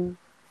yung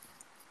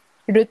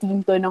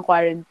routine to ng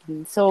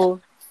quarantine. So,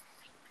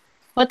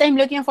 what I'm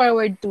looking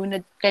forward to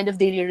na kind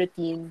of daily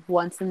routine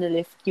once na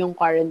lift yung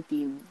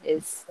quarantine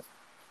is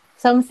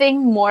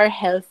something more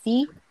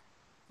healthy.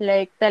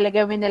 Like,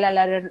 talaga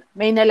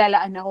may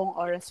nalalaan akong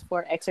oras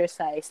for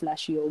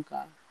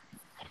exercise/yoga.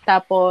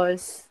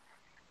 Tapos,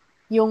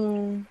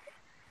 yung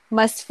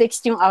mas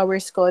fixed yung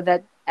hours ko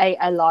that I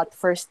allot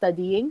for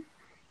studying.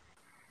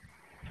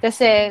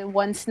 Kasi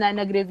once na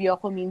nag-review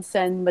ako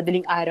minsan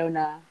madaling araw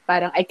na,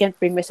 parang I can't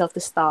bring myself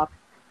to stop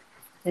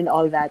and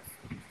all that.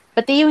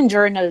 Pati yung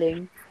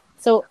journaling.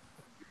 So,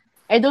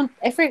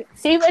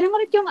 save, ano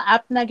ulit yung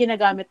app na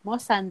ginagamit mo?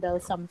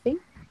 Sandal something?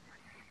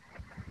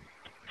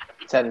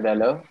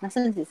 Sandalo?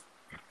 Nasaan this?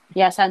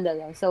 Yeah,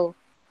 Sandal. So,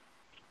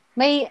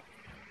 may,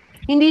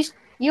 hindi,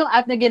 yung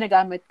app na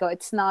ginagamit ko,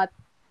 it's not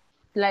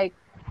like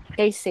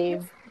kay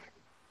Save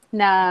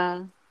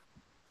na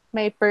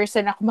may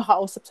person ako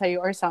makausap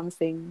sa'yo or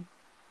something.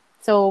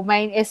 So,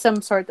 mine is some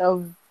sort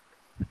of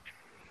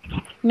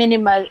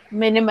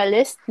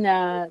minimalist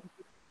na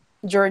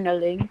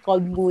journaling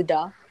called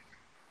Muda.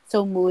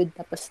 So, Mood,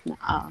 tapos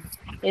na,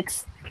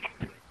 it's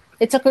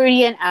a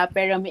Korean app,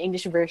 pero may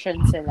English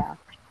version sila.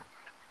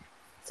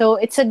 So,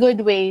 it's a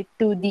good way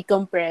to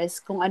decompress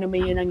kung ano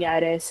may yung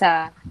nangyari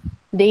sa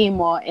day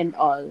mo and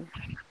all.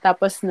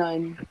 Tapos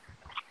nun,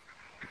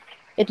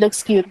 it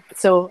looks cute,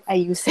 so I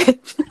use it.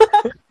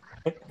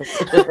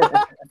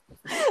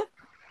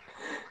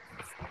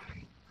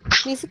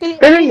 Basically,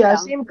 Pero ayun yeah,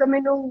 lang. same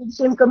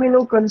kami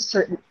nung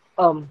concern.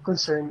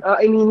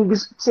 I mean,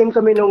 same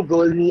kami nung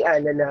goal ni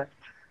Ana na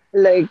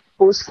like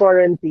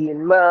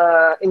post-quarantine,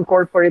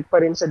 ma-incorporate pa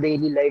rin sa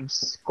daily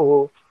lives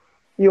ko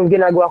yung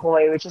ginagawa ko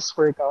ngayon, which is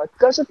workout.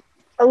 Kasi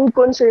ang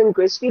concern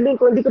ko is feeling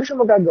ko hindi ko na siya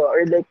magagawa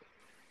or like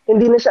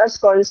hindi na siya as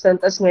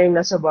constant as ngayon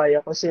nasa bahay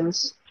ako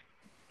since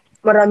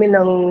marami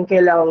nang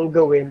kailangang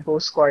gawin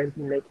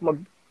post-quarantine. Like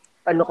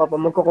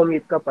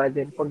magko-commute ka pa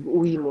din pag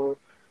uwi mo.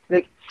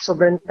 Like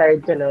sobrang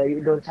tired ka na,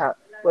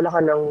 wala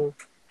ka ng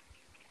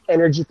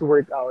energy to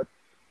work out.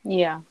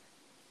 Yeah.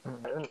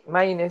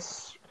 Mine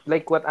is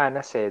like what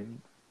Anna said.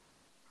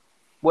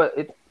 Well,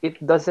 it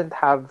doesn't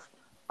have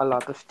a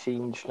lot of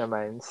change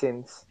naman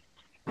since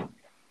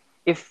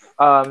if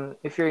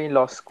you're in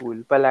law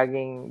school,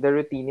 palaging the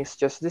routine is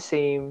just the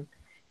same.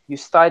 You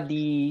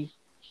study,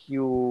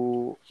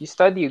 you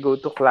go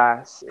to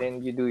class,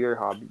 and you do your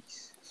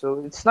hobbies.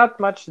 So it's not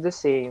much the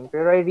same,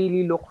 pero I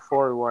really look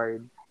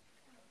forward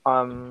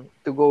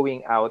to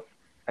going out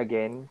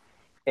again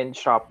and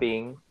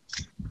shopping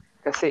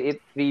kasi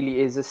it really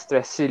is a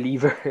stress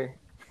reliever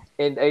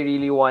and I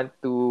really want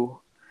to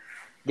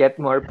get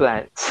more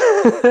plants.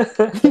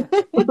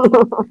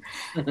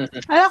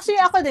 Actually,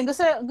 ako din.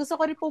 Gusto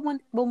ko rin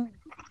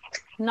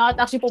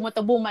not actually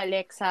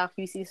bumalik sa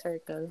QC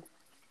Circle.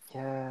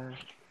 Yeah.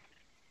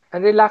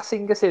 Ang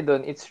relaxing kasi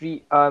doon, it's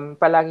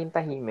palaging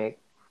tahimik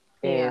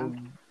Yeah.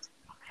 and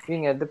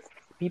yun nga, the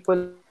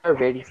people are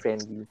very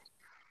friendly.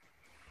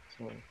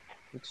 So,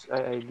 which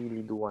I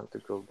really do want to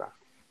go back.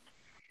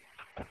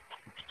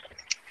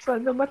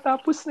 Sana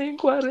matapos na yung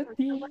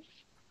quarantine.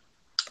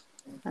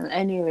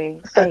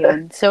 Anyway,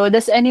 ayun. So,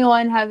 does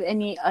anyone have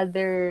any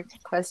other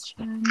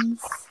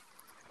questions,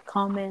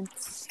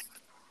 comments,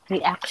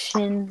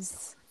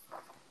 reactions?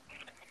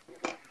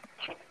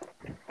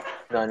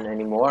 None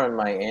anymore on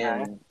my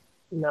end.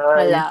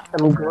 None. Wala.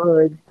 I'm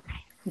good.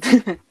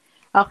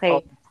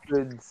 Okay.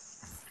 Goods.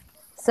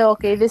 So,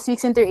 okay, this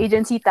week's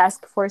interagency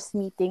task force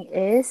meeting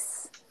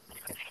is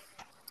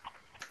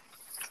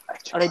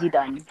already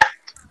done.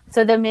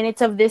 So, the minutes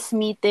of this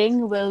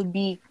meeting will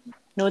be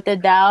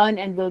noted down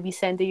and will be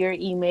sent to your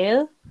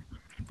email.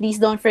 Please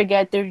don't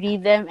forget to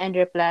read them and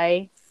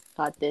reply.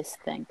 Got this.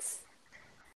 Thanks.